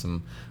 like on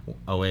some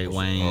 08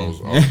 Wayne.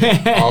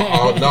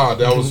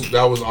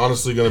 That was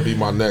honestly going to be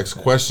my next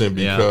question,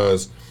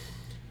 because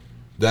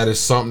that is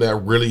something that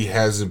really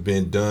hasn't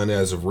been done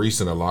as of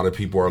recent. A lot of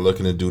people are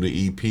looking to do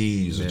the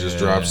EPs or just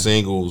drop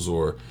singles,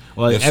 or.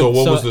 So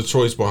what was the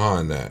choice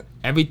behind that?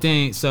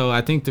 Everything. So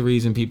I think the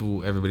reason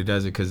everybody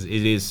does it, because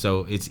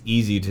it's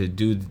easy to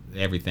do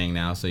everything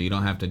now. So you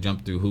don't have to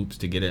jump through hoops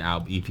to get it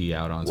out, EP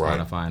out on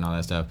Spotify and all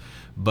that stuff.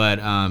 But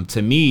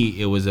to me,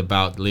 it was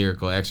about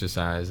lyrical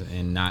exercise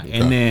and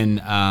then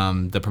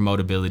the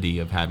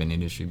promotability of having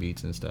industry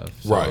beats and stuff.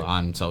 So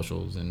on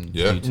socials and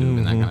YouTube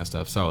and that kind of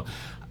stuff. So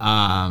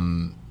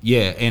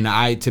and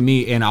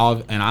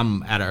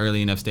I'm at an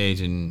early enough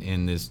stage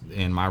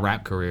in my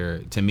rap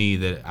career, to me,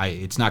 that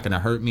it's not gonna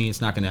hurt me.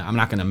 I'm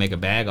not gonna make a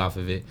bag off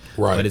of it.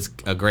 Right. But it's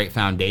a great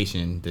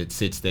foundation that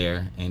sits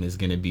there and is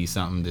gonna be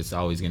something that's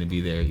always gonna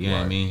be there. You know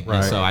what I mean? Right.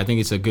 And so I think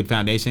it's a good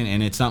foundation,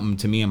 and it's something,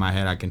 to me, in my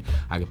head, I can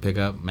pick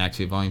up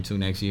MackSht Volume 2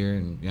 next year,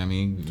 and you know what I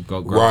mean,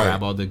 go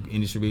grab all the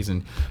industry beats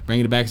and bring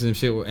it back to some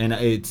shit. And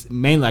it's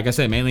mainly, like I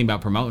said,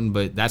 about promoting,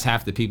 but that's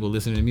half the people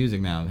listening to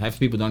music now. Half the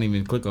people don't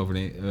even click over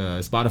to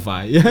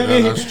Spotify. You know what I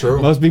mean? That's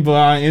true. Most people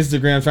are on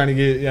Instagram trying to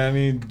get, you know what I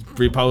mean,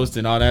 repost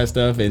and all that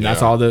stuff, and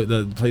that's all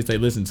the place they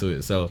listen to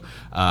it. So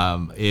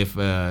if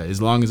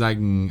as long as I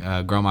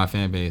can grow my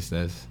fan base,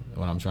 that's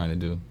what I'm trying to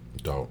do.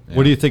 Dope. Yeah.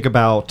 What do you think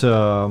about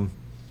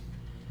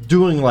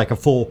doing like a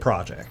full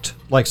project,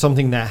 like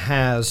something that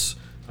has?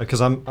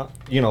 Because I'm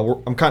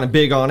kind of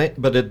big on it,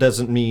 but it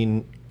doesn't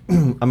mean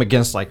I'm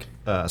against like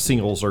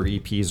singles or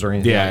EPs or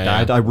anything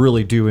like that. I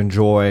really do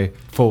enjoy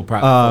full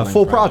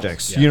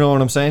projects. You know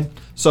what I'm saying?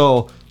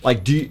 So,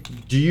 like, do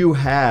you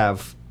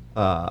have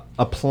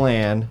a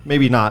plan?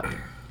 Maybe not,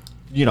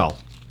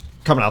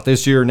 coming out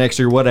this year, next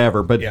year,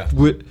 whatever. But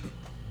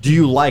do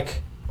you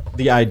like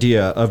the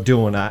idea of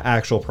doing an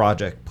actual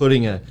project,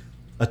 putting a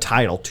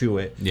title to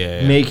it,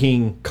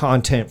 making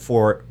content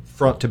for it,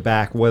 front to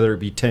back, whether it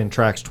be 10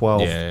 tracks,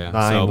 12, 9,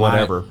 so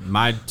whatever?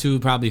 My two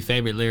probably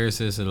favorite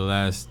lyricists of the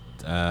last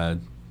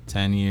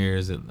 10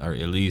 years, or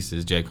at least,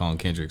 is J. Cole and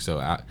Kendrick. So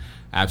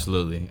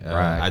Absolutely.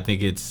 Right. I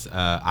think it's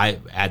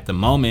at the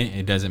moment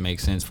it doesn't make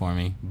sense for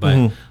me,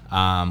 but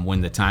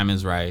when the time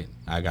is right,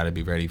 I got to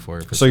be ready for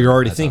it. So you're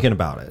already thinking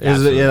about it.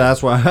 Yeah,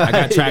 that's why I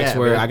got tracks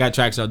man. I got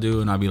tracks I'll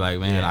do, and I'll be like,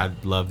 man, I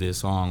love this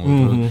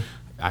song.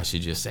 I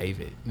should just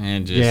save it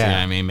and just,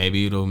 I mean,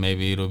 maybe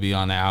it'll be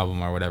on the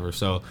album or whatever.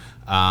 So,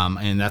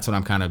 and that's what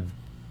I'm kind of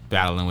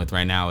battling with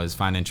right now, is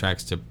finding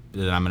tracks that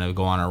I'm gonna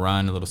go on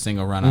a little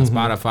single run on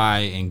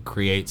Spotify, and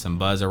create some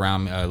buzz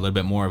around me, a little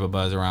bit more of a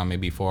buzz around me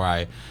before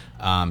I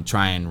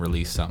try and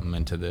release something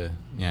into the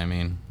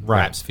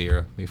rap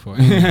sphere before.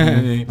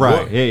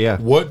 Right.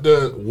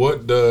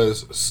 What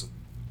does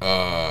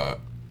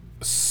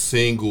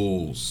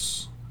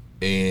singles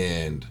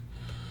and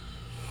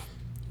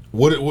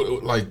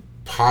what like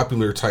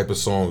popular type of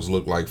songs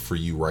look like for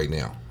you right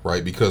now,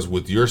 right? Because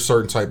with your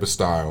certain type of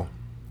style,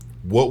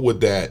 what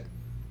would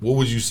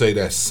you say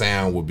that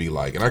sound would be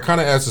like? And I kind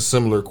of asked a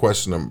similar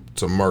question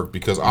to Merk,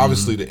 because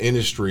obviously the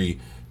industry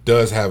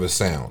does have a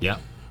sound. Yeah.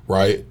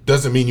 Right?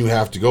 Doesn't mean you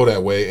have to go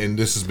that way, and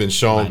this has been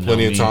shown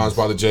plenty of times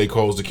by the J.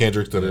 Coles, the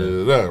Kendricks, down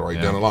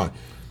the line.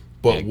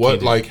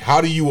 But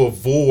how do you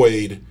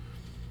avoid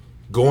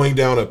going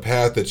down a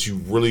path that you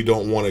really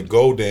don't want to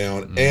go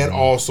down, and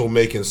also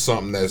making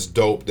something that's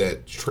dope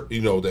that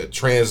that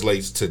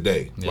translates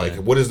today? Yeah. Like,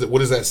 what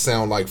does that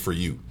sound like for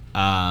you?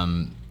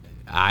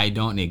 I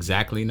don't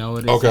exactly know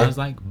what it sounds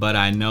like, but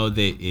I know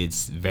that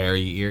it's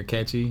very ear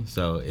catchy.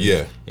 So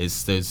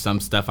there's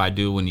some stuff I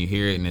do when you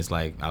hear it, and it's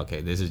like,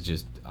 okay, this is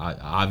just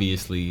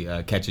obviously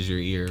catches your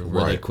ear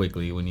really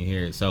quickly when you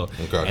hear it. So,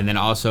 and then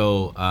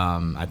also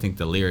I think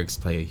the lyrics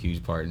play a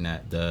huge part in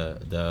that.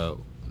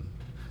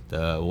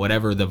 The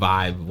whatever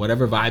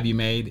vibe you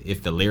made,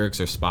 if the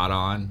lyrics are spot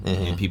on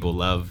and people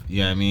love,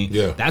 you know what I mean?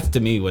 Yeah. That's to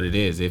me what it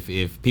is.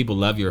 If people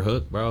love your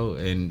hook, bro,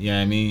 and you know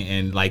what I mean,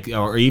 and like,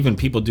 or even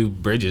people do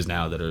bridges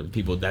now that are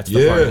people. That's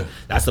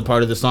the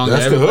part of the song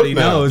that everybody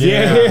knows.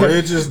 Yeah.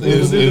 Bridge is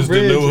the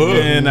new hook.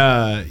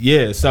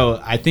 And so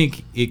I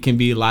think it can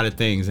be a lot of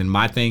things. And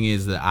my thing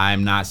is that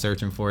I'm not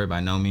searching for it by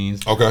no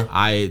means. Okay.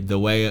 I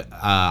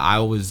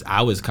was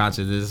conscious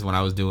of this when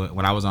I was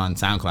on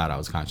SoundCloud. I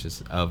was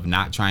conscious of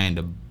not trying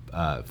to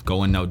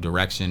go in no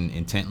direction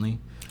intently,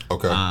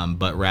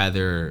 but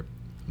rather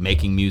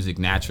making music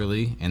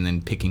naturally and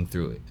then picking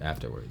through it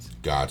afterwards.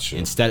 Gotcha.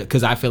 Instead,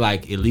 because I feel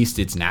like at least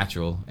it's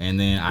natural, and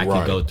then I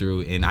could go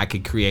through and I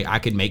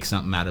could make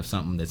something out of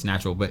something that's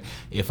natural. But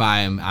if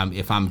I'm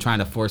trying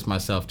to force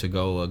myself to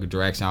go a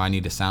direction, I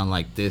need to sound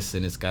like this,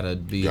 and it's gotta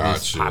be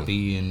this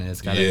poppy, and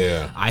it's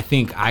gotta. I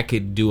think I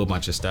could do a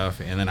bunch of stuff,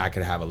 and then I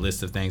could have a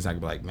list of things. I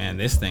could be like, man,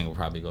 this thing will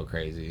probably go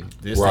crazy.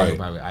 This thing will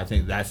probably. I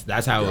think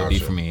that's how it would be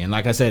for me. And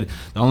like I said,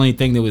 the only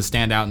thing that would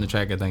stand out in the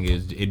track, I think,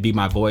 is it'd be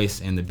my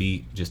voice and the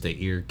beat, just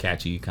the ear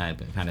catchy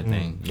kind of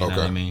thing. You know what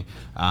I mean?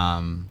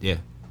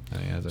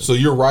 So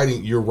your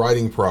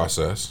writing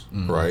process,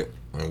 right?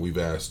 And we've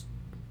asked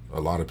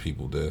a lot of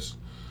people this.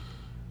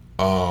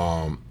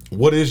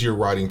 What is your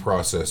writing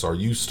process? Are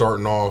you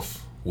starting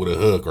off with a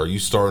hook? Are you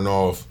starting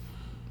off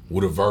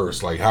with a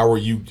verse? Like, how are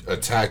you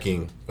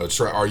attacking a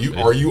track? Are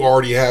you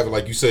already having,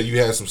 like you said, you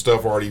had some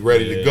stuff already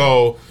ready to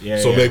go?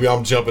 Maybe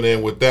I'm jumping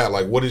in with that.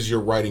 Like, what is your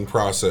writing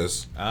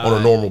process on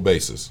a normal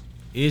basis?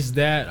 Is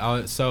that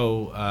I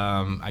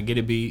get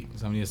a beat,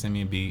 somebody will send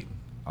me a beat,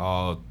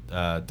 I'll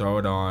throw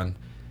it on.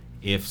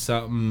 If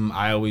something,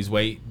 I always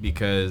wait,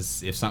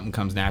 because if something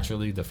comes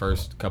naturally, the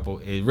first couple,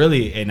 it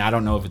really, and I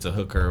don't know if it's a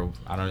hook or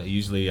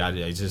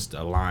it's just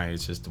a line,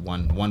 it's just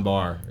one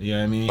bar, you know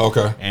what I mean?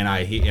 Okay. And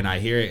I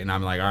hear it, and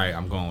I'm like, all right,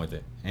 I'm going with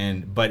it.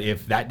 But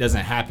if that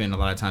doesn't happen, a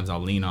lot of times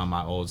I'll lean on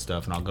my old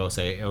stuff, and I'll go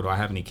say, oh, do I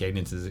have any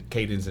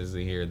cadences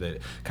in here that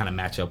kind of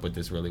match up with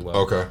this really well?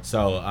 Okay.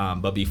 So,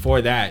 but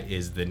before that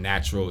is the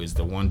natural, is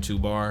the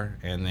 1-2 bar,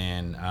 and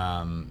then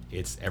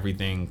it's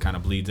everything kind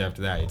of bleeds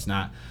after that. It's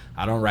not,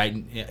 I don't write,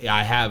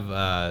 I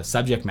have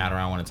subject matter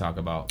I want to talk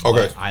about.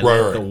 Okay. I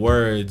let the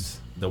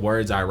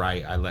words I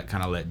write, I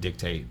let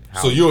dictate.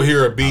 So you'll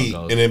hear a beat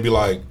and then be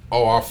like,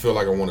 oh, I feel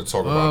like I want to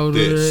talk about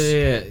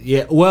this.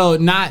 Yeah. Well,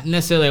 not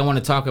necessarily I want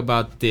to talk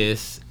about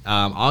this.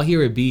 I'll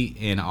hear a beat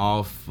and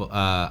I'll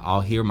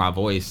hear my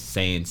voice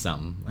saying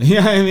something. You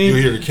know what I mean?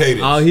 You hear the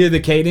cadence. I'll hear the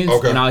cadence,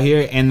 and I'll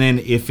hear it, and then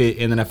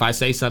if I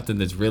say something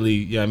that's really,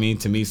 you know what I mean,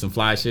 to me, some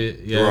fly shit,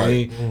 you know what I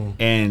mean?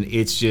 And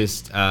it's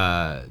just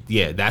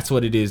that's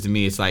what it is to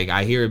me. It's like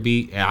I hear a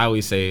beat, and I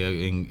always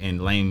say in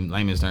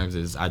layman's terms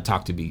is I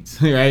talk to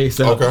beats, right?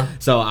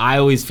 So I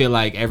always feel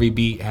like every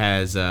beat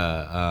has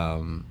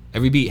has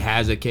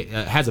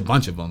a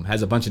bunch of them,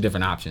 has a bunch of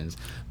different options,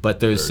 but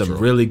there's some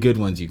really good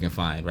ones you can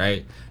find,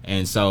 right?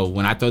 And so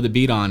when I throw the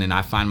beat on and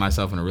I find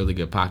myself in a really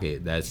good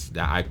pocket,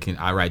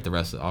 I'll write the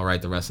rest of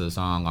the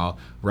song. I'll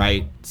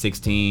write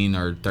 16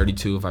 or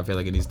 32 if I feel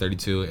like it needs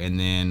 32, and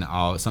then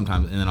I'll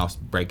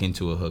break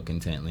into a hook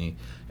intently,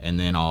 and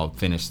then I'll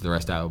finish the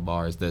rest out of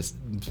bars. The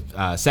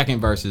second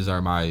verses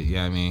are my, you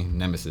know what I mean,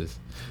 nemesis.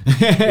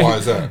 Why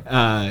is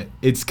that?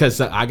 It's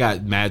because I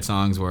got mad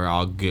songs where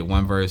I'll get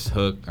one verse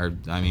hook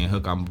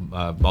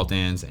on both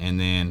ends, and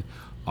then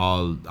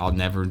I'll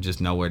never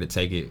just know where to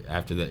take it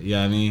after that. You know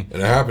what I mean?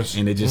 And it happens.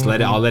 And it just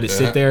I'll let it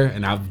sit there,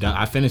 and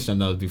I finished on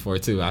those before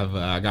too.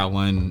 I got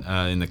one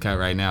in the cut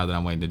right now that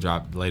I'm waiting to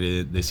drop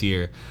later this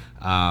year.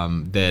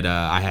 That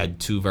I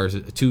had two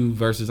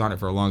verses on it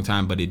for a long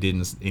time, but it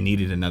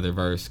needed another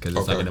verse because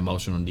it's like an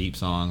emotional, deep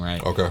song,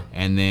 right? Okay.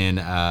 And then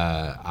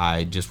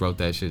I just wrote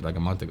that shit like a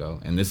month ago,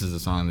 and this is a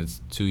song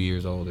that's 2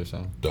 years old or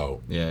so.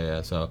 Dope.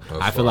 Yeah. So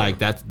that's I feel like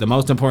that's the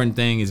most important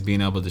thing is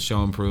being able to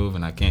show and prove,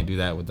 and I can't do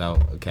that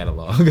without a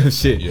catalog of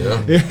shit.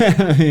 Yeah.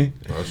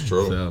 That's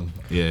true. So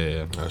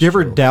yeah. Do you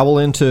ever dabble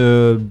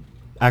into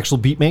actual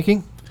beat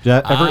making? Did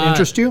that ever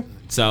interest you?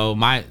 So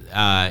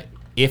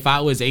if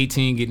I was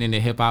 18 getting into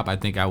hip hop, I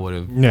think I would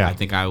have. Yeah. I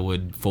think I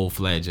would full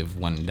fledged have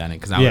went and done it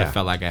because I would have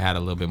felt like I had a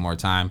little bit more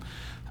time.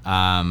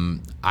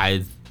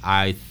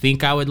 I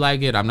think I would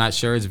like it. I'm not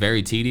sure. It's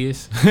very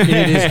tedious.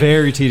 It is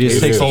very tedious. It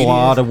takes a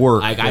lot of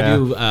work. Like I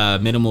do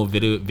minimal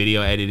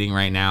video editing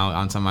right now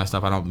on some of my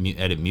stuff. I don't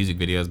edit music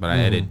videos, but I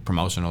edit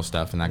promotional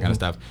stuff and that kind of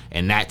stuff.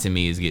 And that to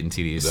me is getting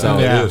tedious. So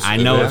I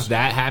know if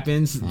that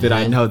happens, that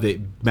I know that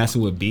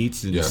messing with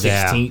beats and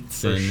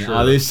 16ths and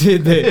all this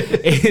shit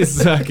that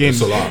is fucking.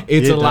 It's a lot.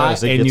 It's a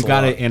lot, and you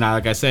gotta. And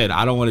like I said,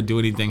 I don't want to do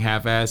anything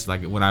half-assed.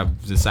 Like when I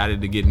decided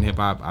to get in hip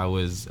hop, I'm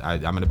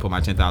gonna put my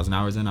 10,000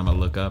 hours in. I'm gonna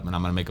look up and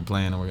I'm gonna make a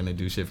plan. We're gonna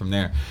do shit from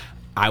there.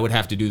 I would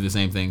have to do the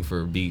same thing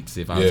for beats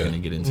if I was gonna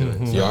get into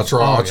it. So, yeah, I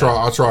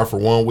tried for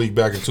 1 week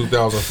back in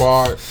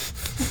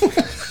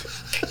 2005.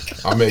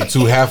 I made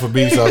 2 half a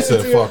beats. I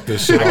said, "Fuck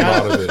this shit, I'm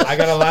out of it." I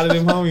got a lot of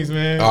them homies,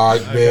 man. All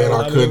right, man,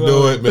 I couldn't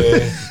do it,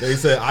 man. They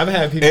said I've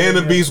had people, and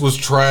the beats was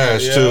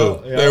trash too.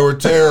 Yeah. They were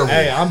terrible.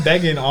 Hey, I'm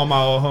begging all my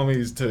old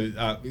homies to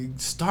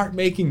start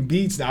making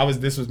beats.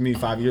 This was me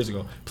 5 years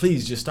ago.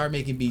 Please just start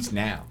making beats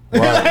now.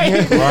 Right.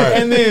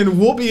 And then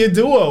we'll be a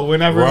duo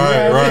whenever.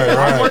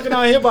 I'm working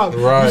on hip hop.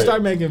 You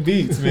start making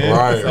beats, man.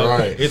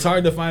 Right. It's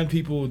hard to find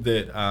people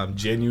that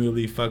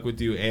genuinely fuck with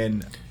you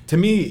and. To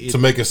me, to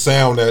make a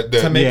sound and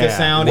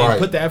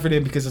put the effort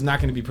in because it's not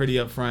going to be pretty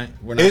up front.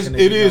 We're not going to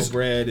get no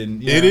bread,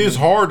 and it is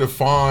hard to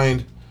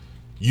find.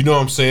 You know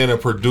what I'm saying? A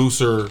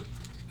producer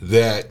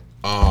that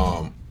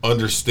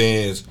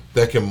understands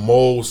that can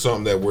mold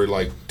something that we're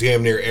like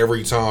damn near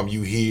every time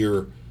you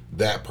hear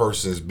that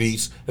person's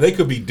beats, and they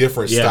could be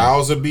different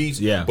styles of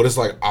beats. Yeah, but it's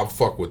like I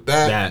fuck with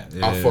that.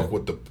 I fuck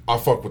with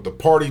the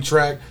party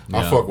track.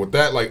 I fuck with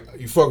that. Like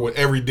you fuck with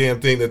every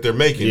damn thing that they're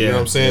making. You know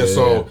what I'm saying?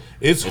 So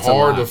it's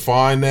hard to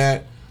find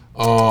that,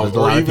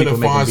 or even to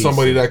find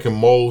somebody that can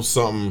mold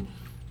something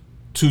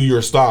to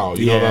your style.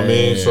 You know what I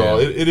mean? So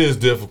it is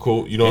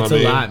difficult. You know what I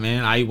mean? It's a lot,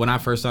 man. When I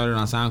first started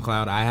on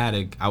SoundCloud,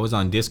 I was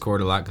on Discord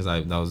a lot because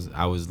I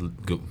was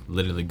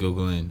literally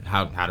Googling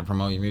how to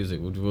promote your music.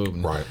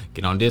 Right.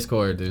 Get on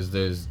Discord. There's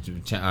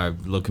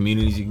little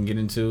communities you can get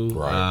into.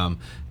 Right.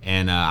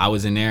 And I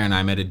was in there and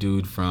I met a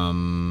dude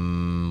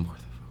from where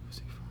the fuck was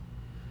he from?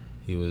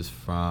 He was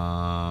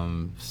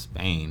from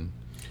Spain.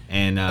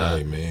 And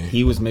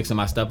he was mixing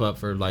my stuff up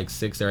for like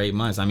 6 or 8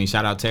 months. I mean,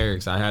 shout out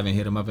Terex. I haven't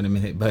hit him up in a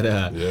minute,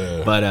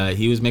 but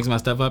he was mixing my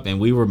stuff up, and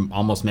we were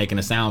almost making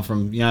a sound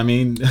from, you know what I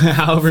mean,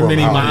 however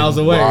many miles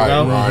away,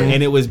 bro. Right.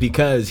 And it was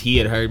because he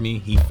had heard me,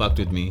 he fucked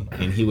with me,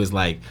 and he was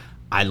like,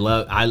 I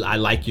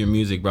like your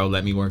music, bro.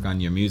 Let me work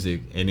on your music.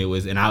 And it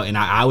was, and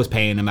I was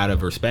paying him out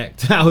of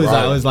respect. I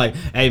was like,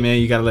 hey man,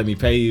 you gotta let me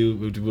pay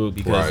you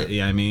because you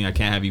know what I mean, I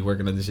can't have you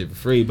working on this shit for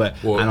free, but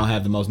I don't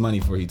have the most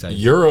money for you. Type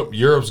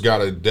Europe's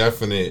got a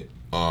definite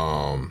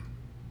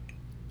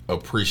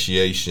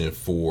appreciation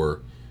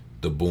for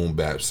the boom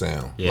bap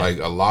sound. Yeah. Like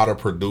a lot of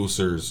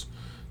producers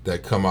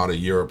that come out of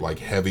Europe, like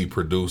heavy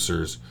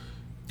producers,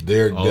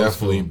 they're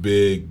definitely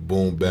big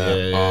boom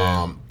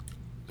bap.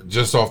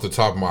 Just off the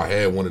top of my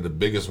head, one of the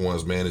biggest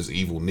ones, man, is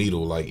Evil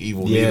Needle. Like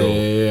Evil Needle.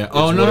 Yeah.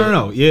 Oh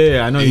no.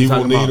 Yeah, I know you're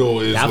talking about. Evil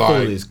Needle is that like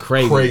fool is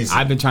crazy.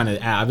 I've been trying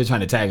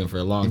to tag him for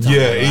a long time.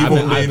 Yeah,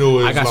 Evil Needle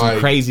is I got some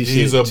crazy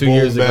shit 2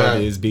 years ago to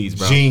his beats,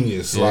 bro.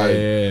 Genius.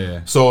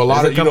 So a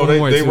lot of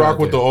they rock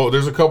with the old.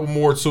 There's a couple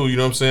more too. You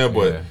know what I'm saying?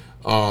 But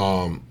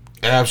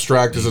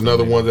Abstract is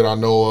another one that I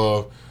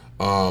know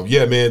of.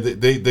 Man,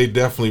 they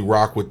definitely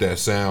rock with that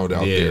sound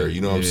out there. You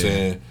know what I'm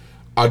saying?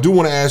 I do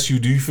want to ask you,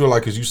 do you feel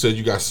like, because you said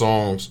you got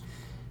songs,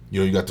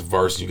 you got the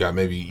verse, you got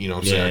maybe, you know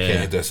what I'm saying, I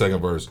can't hit that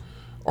second verse.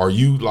 Are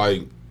you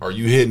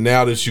hitting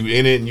now that you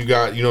in it and you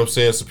got, you know what I'm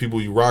saying, some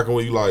people you rocking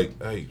with, you like,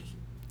 hey,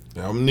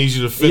 I'm gonna need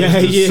you to finish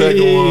the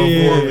second one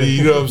for me,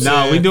 you know what I'm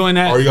saying? No, we doing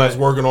that. Are you guys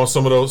working on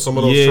some of those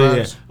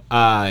tracks?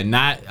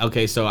 Not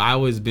okay. So I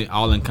was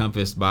all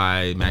encompassed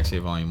by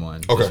MackSht Volume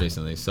 1 just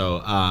recently.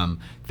 So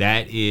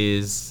that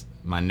is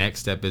my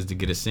next step is to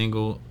get a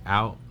single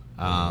out.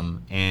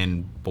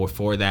 And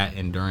before that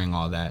and during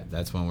all that,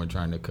 that's when we're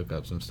trying to cook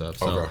up some stuff.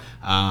 So,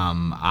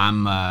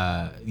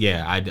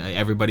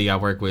 everybody I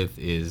work with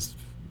is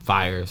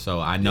fire. So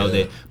I know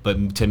that,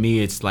 but to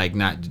me, it's like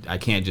I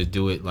can't just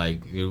do it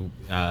like, you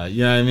know what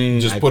I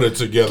mean? Just put it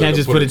together. Can't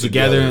just put it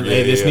together. And,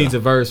 hey, this needs a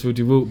verse,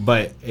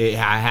 but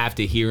I have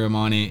to hear him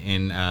on it.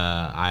 And,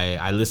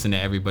 I listen to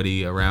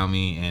everybody around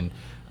me and,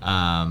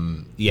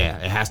 yeah,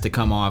 it has to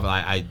come off.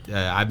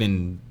 I've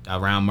been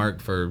around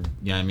Merc for,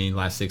 you know what I mean,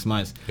 last 6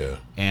 months. Yeah.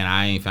 And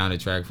I ain't found a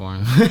track for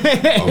him.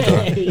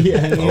 Okay.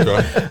 Yeah.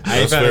 Okay. I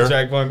ain't found a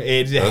track for him.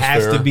 It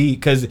has to be,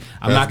 because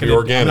I'm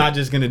not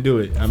just gonna do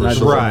it. I'm not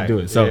just gonna do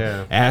it. So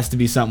it has to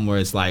be something where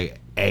it's like,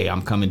 hey,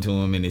 I'm coming to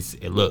him and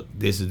look,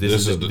 this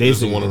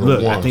is one of the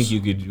ones. I think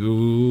you could.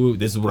 Ooh,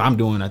 this is what I'm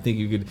doing. I think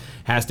you could.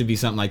 Has to be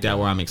something like that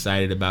where I'm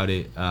excited about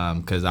it,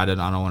 because I don't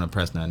want to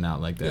press nothing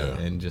out like that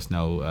and just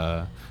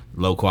know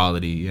low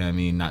quality. You know what I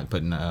mean? Not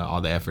putting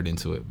all the effort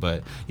into it.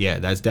 But yeah,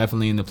 that's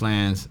definitely in the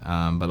plans.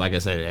 But like I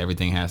said,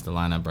 everything has to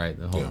line up right.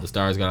 The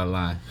stars gotta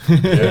align.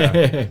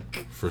 Yeah,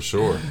 for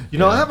sure. You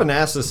know, I haven't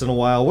asked this in a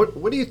while.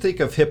 What do you think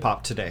of hip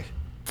hop today?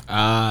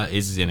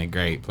 It's in a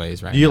great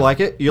place right now. You like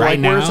it? You right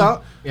like where it's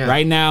out? Yeah.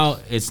 Right now,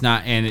 it's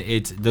not,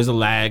 and there's a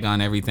lag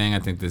on everything. I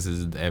think this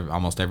is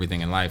almost everything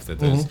in life that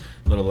there's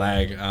a little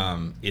lag.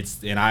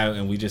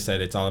 And we just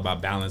said it's all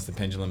about balance, the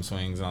pendulum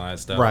swings, and all that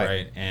stuff,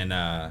 right?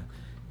 And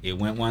it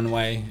went one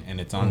way, and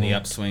it's on the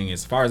upswing.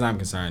 As far as I'm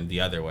concerned,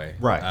 the other way,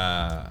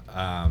 right?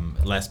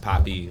 Less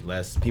poppy,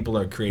 less people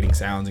are creating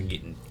sounds and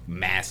getting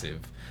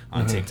massive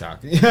on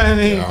TikTok. You know what I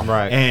mean? Yeah.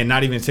 Right. And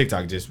not even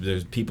TikTok, just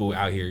there's people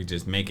out here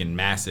just making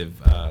massive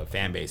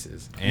fan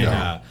bases.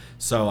 And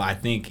so I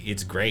think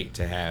it's great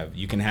to have,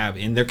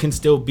 and there can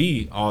still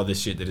be all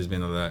this shit that has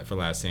been for the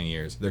last 10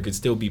 years. There could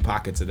still be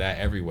pockets of that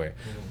everywhere.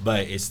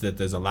 But it's that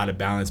there's a lot of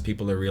balance.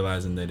 People are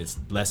realizing that it's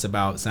less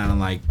about sounding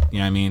like, you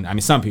know what I mean? I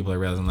mean, some people are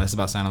realizing less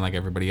about sounding like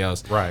everybody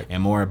else. Right.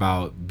 And more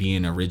about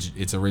being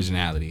its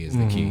originality is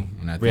the key.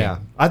 And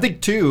I think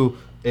too,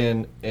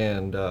 and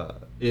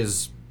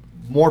is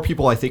more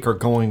people I think are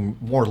going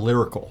more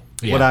lyrical.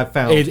 Yeah. What I've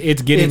found,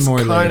 it's getting more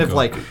kind lyrical.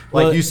 of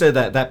like you said,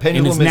 that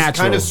pendulum is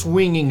kind of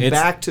swinging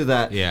back to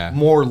that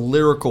more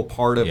lyrical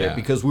part of it,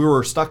 because we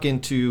were stuck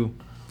into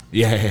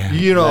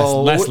you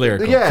know, less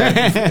lyrical.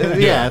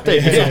 Yeah.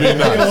 Thank you.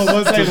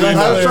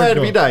 I was trying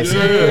to be nice.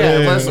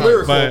 Less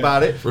lyrical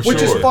about it,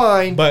 which is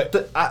fine.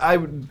 But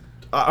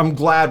I'm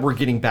glad we're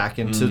getting back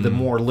into the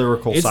more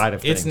lyrical side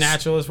of things. It's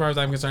natural as far as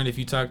I'm concerned. If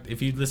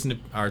you listen to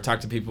or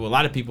talk to people, a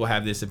lot of people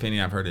have this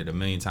opinion. I've heard it a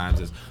million times.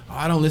 Is,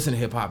 I don't listen to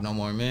hip hop no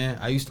more, man.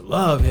 I used to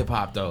love hip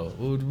hop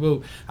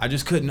though. I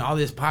just couldn't. All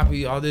this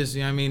poppy, all this.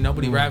 You know what I mean?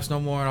 Nobody raps no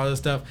more and all this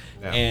stuff.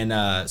 Yeah.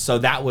 And so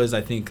that was,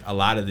 I think, a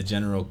lot of the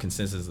general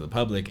consensus of the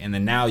public. And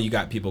then now you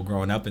got people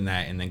growing up in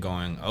that and then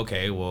going,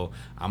 okay, well,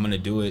 I'm gonna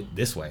do it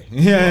this way.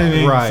 You know what I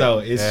mean? Right. So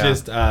it's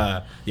just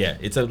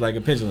it's like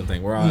a pendulum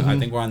thing. We're on. I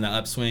think we're on the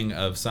upswing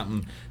of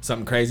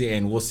something crazy,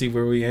 and we'll see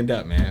where we end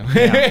up, man.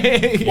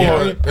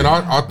 And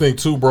I think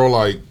too, bro,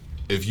 like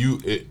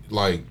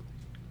like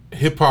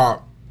hip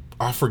hop,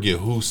 I forget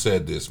who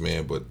said this,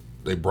 man, but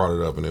they brought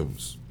it up and it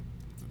was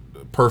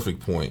a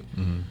perfect point.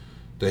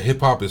 That hip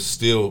hop is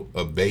still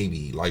a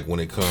baby, like when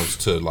it comes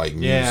to like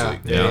music.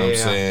 You know what I'm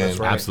saying? That's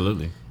right.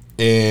 Absolutely.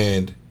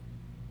 And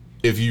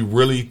if you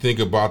really think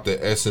about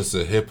the essence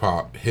of hip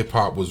hop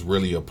was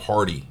really a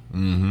party.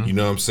 You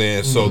know what I'm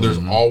saying? So there's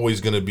always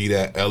going to be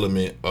that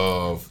element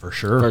of, for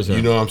sure.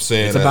 You know what I'm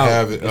saying? It's about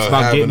having a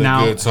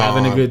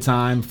good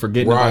time,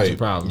 forgetting about your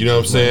problems. You know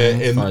what I'm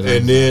saying?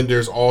 And then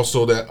there's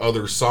also that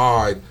other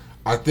side.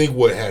 I think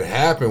what had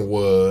happened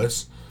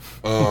was,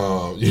 you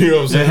know what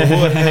I'm saying?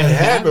 What had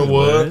happened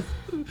was,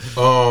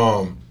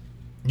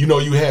 you know,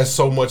 you had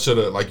so much of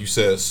the, like you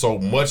said, so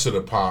much of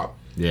the pop.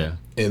 Yeah.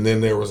 And then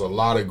there was a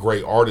lot of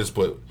great artists,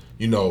 but,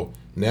 you know,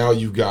 now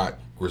you got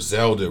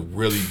Griselda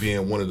really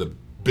being one of the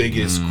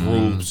biggest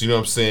groups. You know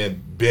what I'm saying?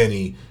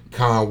 Benny,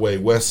 Conway,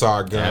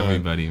 Westside Gun.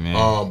 Everybody,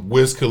 man.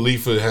 Wiz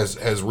Khalifa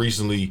has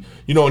recently,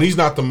 you know, and he's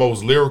not the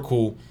most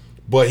lyrical,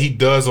 but he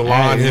does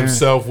align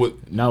himself with.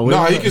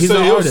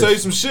 He'll say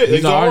some shit.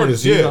 He's an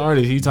artist. He's an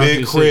artist. He talks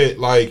Big Crit,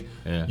 like,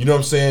 you know what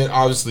I'm saying?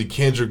 Obviously,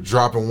 Kendrick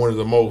dropping one of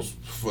the most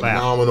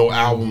phenomenal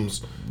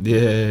albums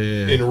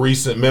in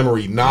recent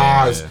memory.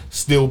 Nas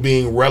still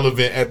being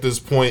relevant at this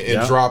point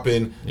and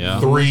dropping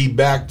 3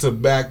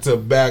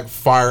 back-to-back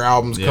fire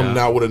albums, coming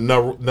out with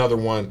another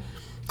one.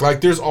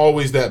 Like, there's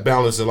always that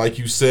balance. And like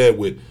you said,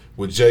 with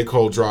J.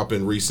 Cole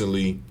dropping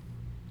recently,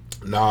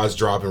 Nas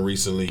dropping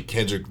recently,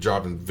 Kendrick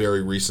dropping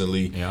very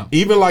recently,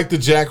 even like the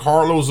Jack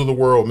Harlows of the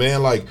world,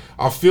 man. Like,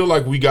 I feel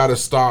like we got to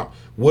stop.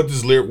 What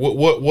is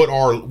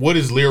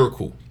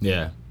lyrical?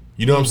 Yeah.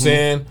 You know what I'm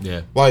saying?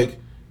 Yeah. Like,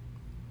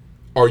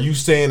 are you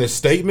saying a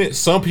statement?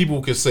 Some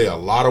people can say a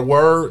lot of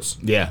words,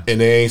 and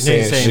they ain't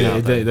saying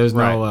shit. There's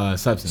no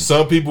substance.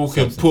 Some people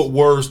can put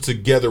words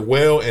together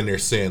well, and they're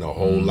saying a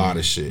whole lot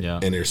of shit,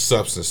 and there's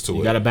substance to it.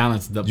 You got to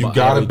balance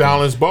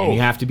both.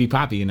 You have to be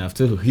poppy enough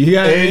too.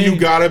 You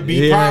got to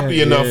be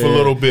poppy enough a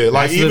little bit.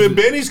 Like even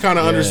Benny's kind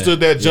of understood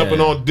that, jumping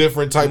on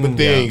different type of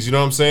things. You know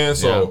what I'm saying?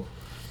 So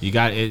you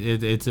got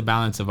it's a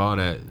balance of all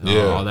that,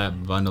 all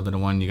that bundled into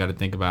one. You got to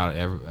think about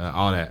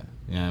all that.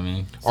 You know what I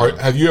mean? So,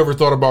 have you ever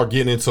thought about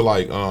getting into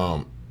like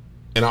and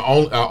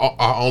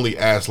I only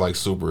ask like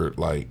super,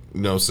 like,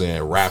 you know what I'm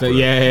saying, rapper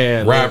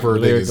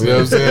niggas, you know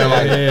what I'm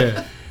saying?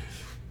 Like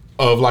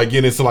of like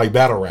getting into like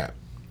battle rap.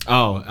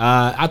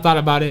 I thought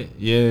about it.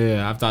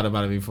 Yeah, I've thought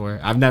about it before.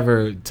 I've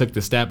never took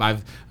the step.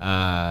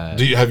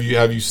 Have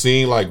you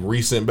seen like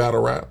recent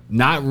battle rap?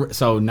 Not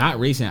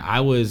recent. I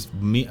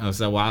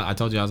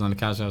told you I was on the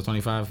couch when I was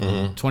 25.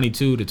 From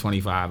 22 to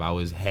 25, I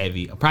was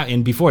heavy. Probably,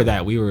 and before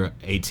that, we were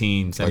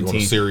 18, 17.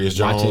 Like Serious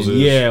Jones.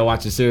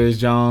 Watching Serious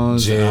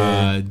Jones.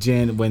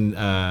 Jen when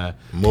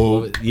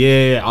Move.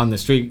 on the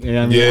street. You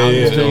know what I mean? On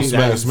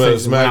the street.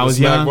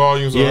 Smack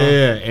volumes.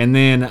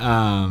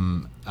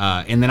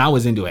 And then I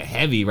was into it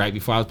heavy right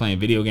before I was playing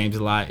video games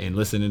a lot and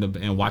listening to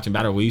and watching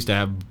battle. We used to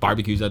have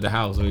barbecues at the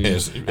house. So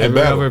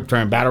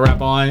turn battle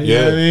rap on. You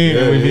know what I mean?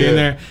 And we'd be in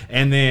there.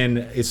 And then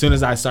as soon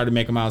as I started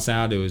making my own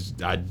sound, it was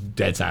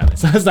dead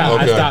silence. I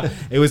stopped.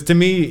 It was, to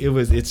me,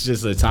 it's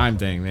just a time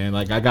thing, man.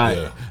 Like I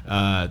got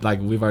like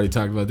we've already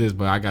talked about this,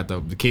 but I got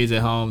the kids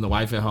at home, the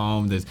wife at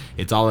home.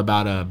 It's all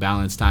about a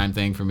balanced time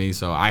thing for me.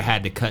 So I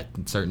had to cut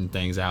certain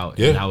things out.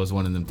 And that was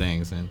one of them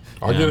things. And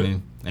I get it.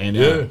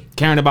 And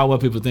caring about what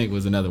people think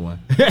was another one.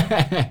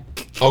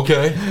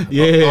 Okay.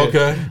 Yeah.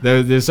 Okay.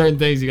 There's certain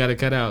things you got to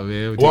cut out,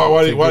 man.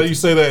 Why do you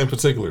say that in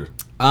particular?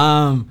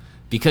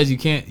 Because you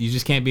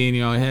just can't be in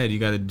your own head. You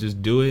got to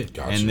just do it,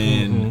 and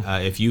then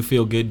if you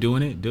feel good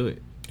doing it, do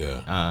it.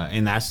 Yeah.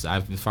 And that's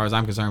as far as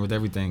I'm concerned with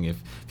everything. If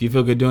you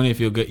feel good doing it,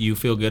 you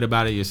feel good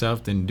about it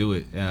yourself, then do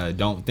it.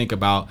 Don't think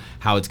about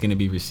how it's going to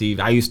be received.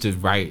 I used to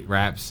write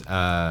raps.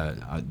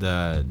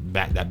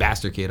 That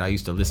Bastard Kid, I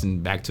used to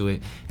listen back to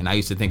it, and I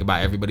used to think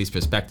about everybody's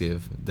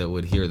perspective that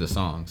would hear the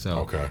song.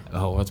 So,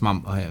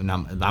 I'm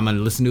gonna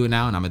listen to it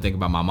now, and I'm gonna think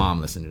about my mom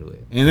listening to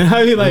it, and then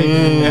I'd be like,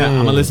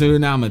 I'm gonna listen to it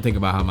now. I'm gonna think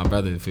about how my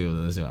brother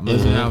feels. I'm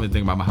listening now. I'm gonna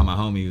think about how my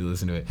homie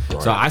listen to it.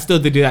 Right. So I still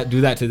do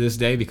that to this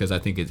day because I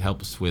think it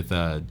helps with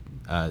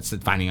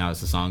finding out if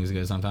the song is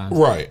good sometimes.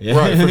 Right,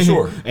 for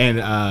sure. And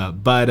I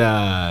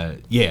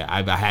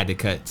had to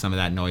cut some of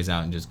that noise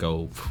out and just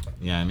go,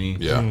 you know what I mean?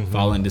 Yeah.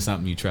 Fall into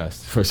something you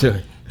trust, for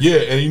sure. Yeah,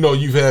 and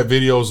you've had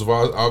videos of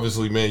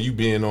obviously, man, you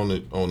being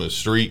on the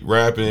street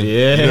rapping.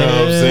 Yeah. You know what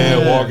I'm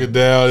saying? Walking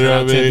down, you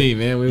know what I mean?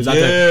 Man. We was out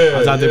there. I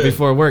was out there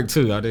before work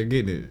too, out there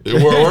getting it.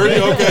 Were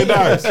you? Okay,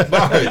 nice.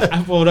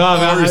 I pulled off.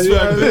 I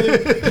respect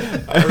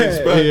it. I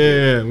respect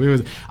it. Yeah,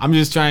 I'm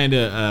just trying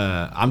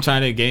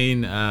to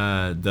gain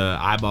the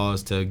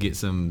eyeballs to get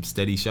some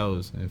steady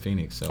shows in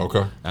Phoenix.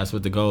 So that's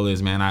what the goal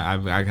is, man.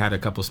 I had a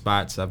couple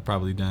spots. I've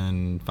probably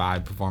done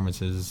 5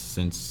 performances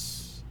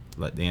since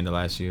the end of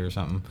last year or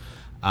something.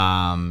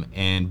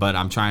 But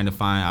I'm trying to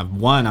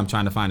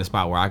find a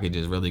spot where I could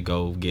just really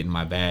go get in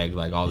my bag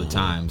like all the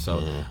time.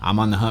 So I'm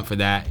on the hunt for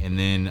that, and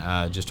then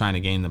just trying to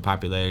gain the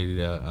popularity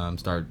to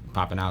start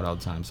popping out all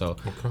the time. So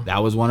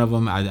that was one of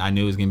them. I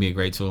knew it was gonna be a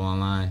great tool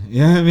online.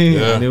 You know what I mean?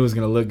 Yeah. I knew it was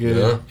gonna look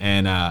good,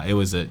 and it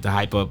was to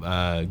hype up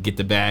Get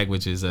the Bag,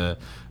 which is a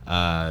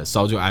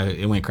Soldier.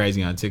 It went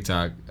crazy on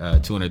TikTok,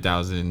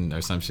 200,000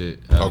 or some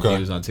shit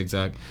views on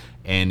TikTok.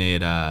 And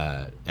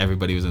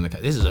everybody was in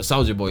this is a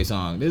Soulja Boy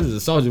song. This is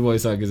a Soulja Boy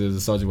song because it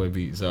was a Soulja Boy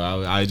beat. So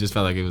I just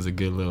felt like it was a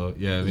good little,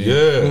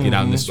 get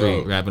out in the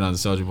street, rapping on the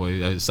Soulja Boy.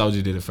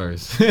 Soulja did it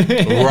first.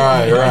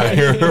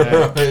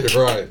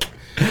 right.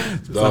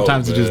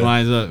 Sometimes it just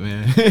lines up,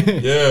 man.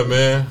 Yeah,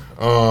 man.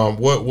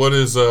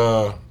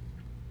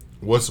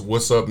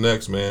 What's up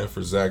next, man,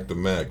 for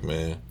ZackThaMack,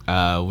 man?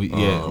 We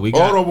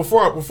got. Hold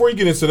on, before you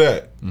get into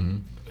that,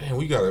 man,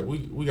 we gotta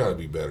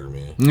be better,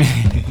 man.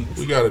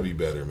 We gotta be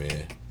better,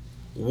 man.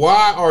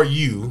 Why are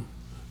you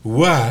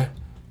the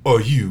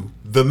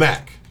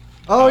Mac?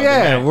 Oh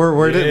yeah,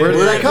 where did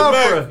that come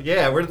from?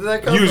 Yeah, where did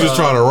that come from? You was just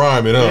trying to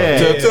rhyme it up.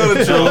 Yeah. Tell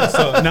the truth.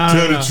 Tell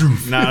the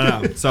truth.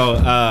 No. So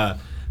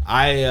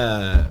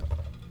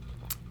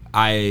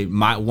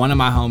one of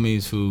my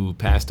homies who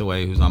passed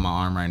away, who's on my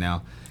arm right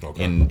now,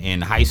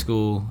 in high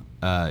school,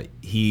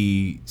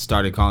 he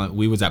started calling.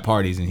 We was at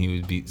parties and he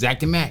would be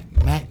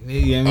ZackThaMack, Mac.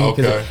 You know what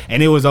I mean?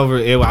 And it was over.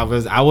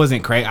 I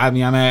wasn't crazy.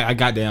 I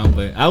got down,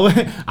 but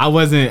I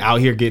wasn't out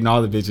here getting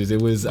all the bitches.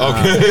 It was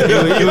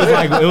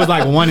it was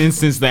like one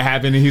instance that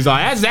happened, and he's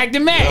like, "That's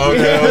ZackThaMack."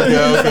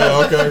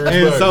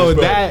 Okay. And so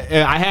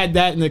I had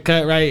that in the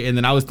cut, right? And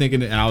then I was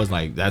thinking, and I was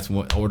like, "That's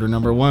order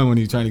number 1 when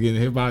you're trying to get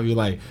into hip hop." You're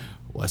like,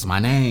 what's my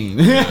name?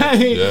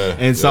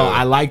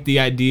 I like the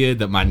idea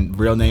that my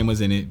real name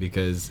was in it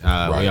because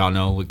we all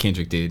know what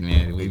Kendrick did,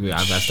 man.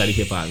 I studied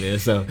hip hop, man.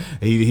 So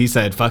he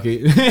said, "Fuck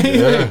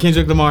it,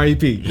 Kendrick Lamar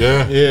EP."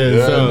 Yeah.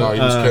 So he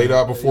was K'd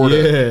out before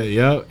that.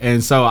 Yeah.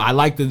 And so I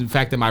like the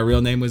fact that my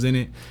real name was in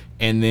it.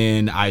 And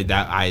then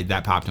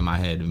that popped in my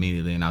head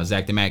immediately, and I was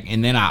ZackThaMack.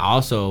 And then I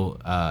also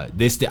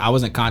I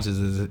wasn't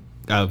conscious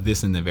of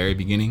this in the very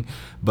beginning,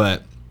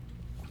 but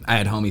I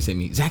had homies say to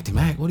me,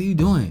 ZackThaMack, what are you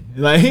doing?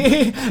 Like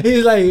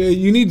he's like,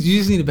 you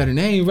just need a better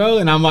name, bro.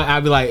 And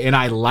I'd be like, and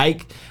I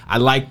like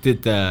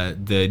that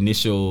the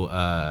initial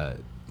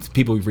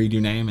people read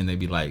your name and they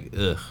be like,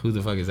 ugh, who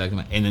the fuck is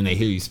ZackThaMack? And then they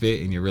hear you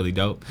spit and you're really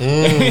dope.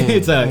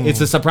 It's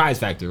a surprise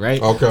factor,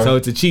 right? Okay. So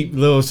it's a cheap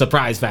little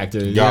surprise factor.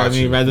 You know what I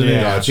mean? Rather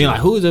than being like,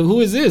 who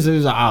is this? It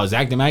was like, oh,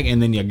 ZackThaMack,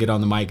 and then you get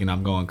on the mic and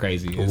I'm going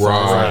crazy. And so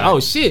it's like, oh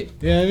shit.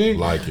 You know what I mean?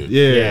 Like it.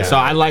 Yeah. So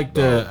I like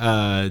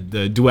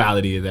the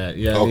duality of that.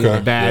 Yeah. You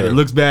know bad. It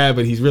looks bad,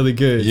 but he's really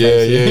good. Yeah.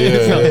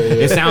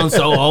 It sounds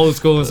so old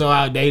school and so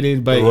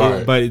outdated,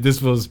 but this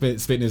fool's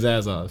spitting his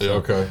ass off. So.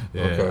 Okay.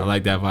 I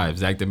like that vibe.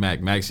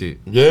 ZackThaMack, MackSht.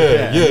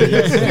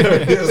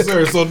 Yes,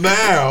 sir. So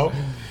now,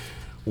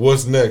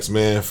 what's next,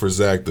 man, for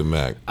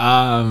ZackThaMack?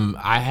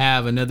 I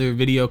have another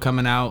video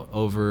coming out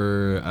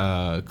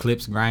over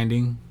clips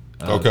grinding.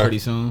 Pretty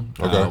soon.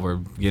 We're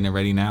getting it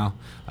ready now.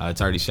 It's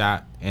already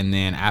shot, and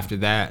then after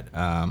that,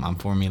 I'm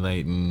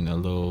formulating a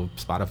little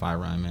Spotify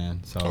run,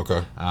 man. So,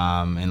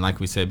 and like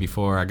we said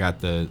before, I got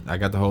the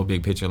whole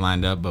big picture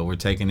lined up, but we're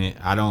taking it.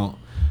 I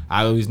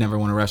always never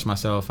want to rush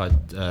myself.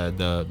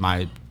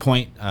 My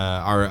point,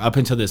 or up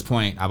until this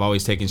point, I've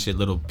always taken shit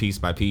little piece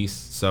by piece.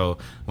 So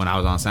when I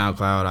was on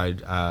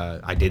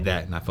SoundCloud, I did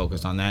that and I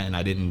focused on that and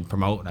I didn't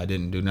promote. I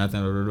didn't do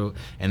nothing.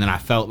 And then I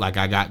felt like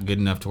I got good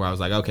enough to where I was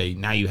like, okay,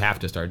 now you have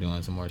to start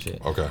doing some more shit.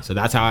 Okay. So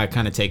that's how I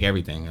kind of take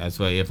everything. That's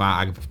why if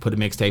I put a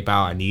mixtape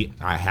out,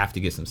 I have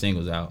to get some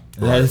singles out.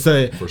 Right.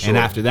 For sure. And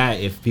after that,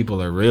 if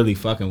people are really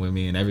fucking with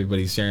me and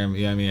everybody's sharing,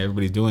 you know what I mean,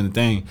 everybody's doing the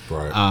thing,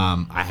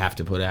 I have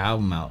to put an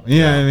album out.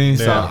 You know what I mean?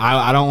 Yeah. So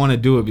I don't want to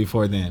do it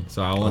before then.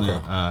 So I want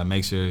to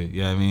make sure,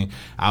 you know what I mean?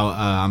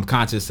 I'm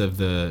conscious of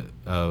the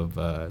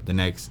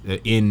next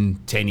in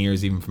 10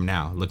 years even from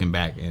now, looking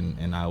back,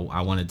 and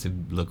I want it to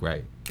look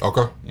right.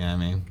 Okay. You know what I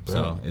mean?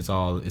 So it's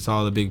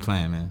all a big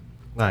plan, man.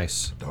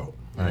 Nice. Dope.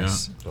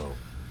 Nice. Yeah. Dope.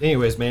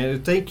 Anyways,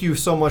 man, thank you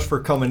so much for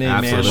coming in,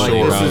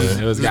 Absolutely,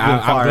 man.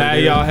 I'm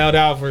glad y'all held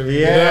out for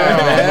me.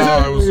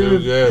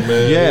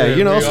 Man. Yeah,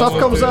 you know, stuff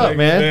comes up,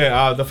 man.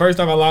 Yeah, the first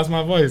time I lost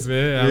my voice,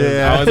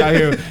 man. I was out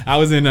here. I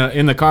was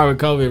in the car with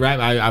COVID,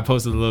 right? I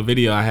posted a little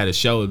video. I had a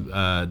show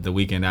the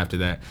weekend after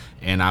that,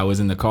 and I was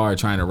in the car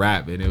trying to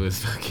rap, and it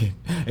was.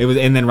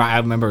 And then I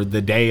remember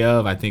the day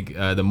of, I think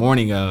the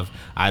morning of,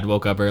 I'd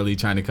woke up early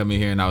trying to come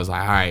in here, and I was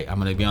like, all right, I'm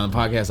gonna be on the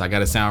podcast. I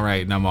gotta sound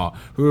right, and I'm all.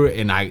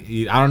 And I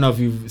don't know if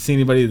you've seen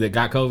anybody that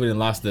got COVID and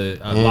lost their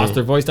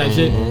voice type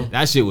shit.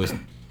 That shit was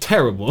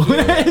terrible.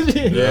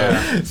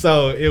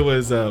 So it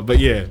was, but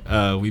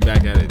we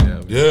back at it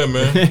now. Yeah,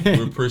 man.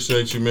 We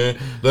appreciate you, man.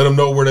 Let them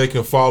know where they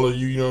can follow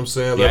you. You know what I'm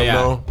saying? Let them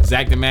know.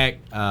 ZackThaMack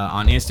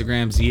on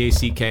Instagram,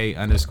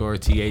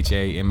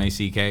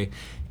 ZackThaMack_THAMack,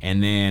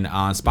 and then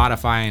on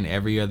Spotify and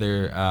every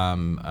other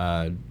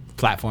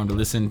platform to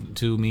listen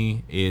to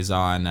me is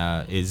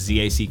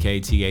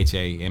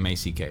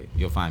ZackThaMack.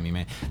 You'll find me,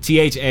 man.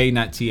 THA,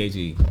 not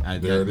THE.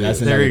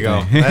 There you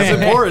go. That's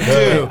important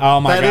too. Oh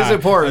my God, that is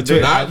important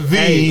too. Not the.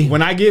 Hey,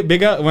 when I get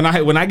big up, when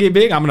I get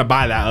big, I'm gonna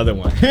buy that other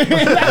one. Because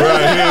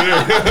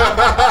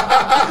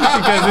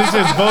it's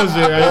just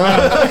bullshit right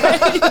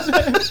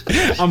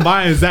now. I'm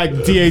buying Zack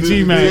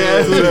THE,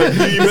 man.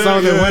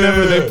 So that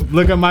whenever they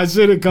look at my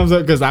shit, it comes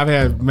up, because I've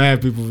had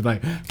mad people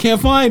like,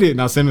 can't find it,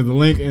 and I'll send them the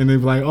link, and they're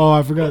like, oh,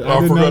 I forgot. I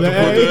didn't know that.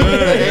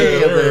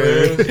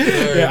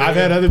 I've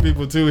had other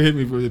people too hit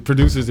me,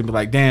 producers, and be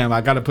like, damn,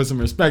 I gotta put some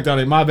respect on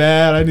it. My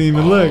bad, I didn't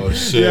even look.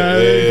 Shit.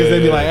 Because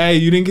they'd be like, hey,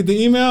 you didn't get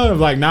the email? I'm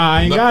like, nah,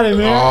 I ain't got it,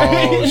 man.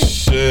 Oh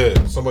shit.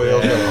 Somebody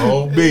else got a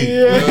whole beat.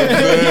 You know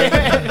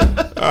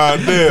what I'm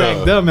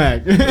saying?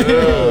 ZackThaMack.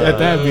 At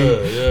that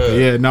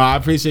beat. Yeah, no, I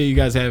appreciate you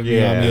guys having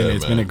me on, man.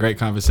 It's been a great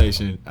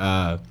conversation.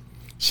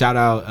 Shout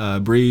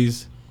out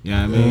Breeze. You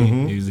know what I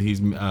mean?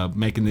 He's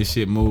making this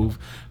shit move.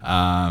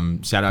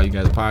 Shout out you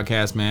guys'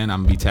 podcast, man.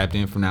 I'm gonna be tapped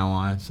in from now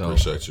on. So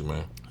appreciate you,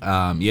 man.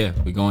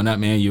 We going up,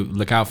 man. You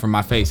look out for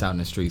my face out in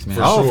the streets, man.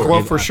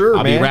 For sure,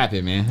 I'll man. be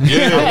rapping, man.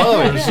 Yeah, I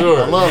love it. For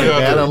sure. I love it,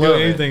 man. I love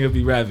it. Anything will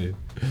be rapping.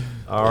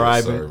 All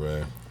right,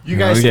 man. You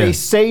guys stay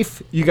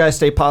safe. You guys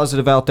stay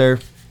positive out there.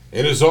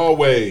 And as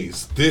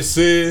always, this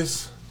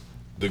is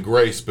the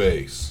Gray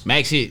Space.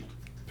 MackSht.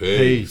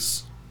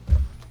 Peace.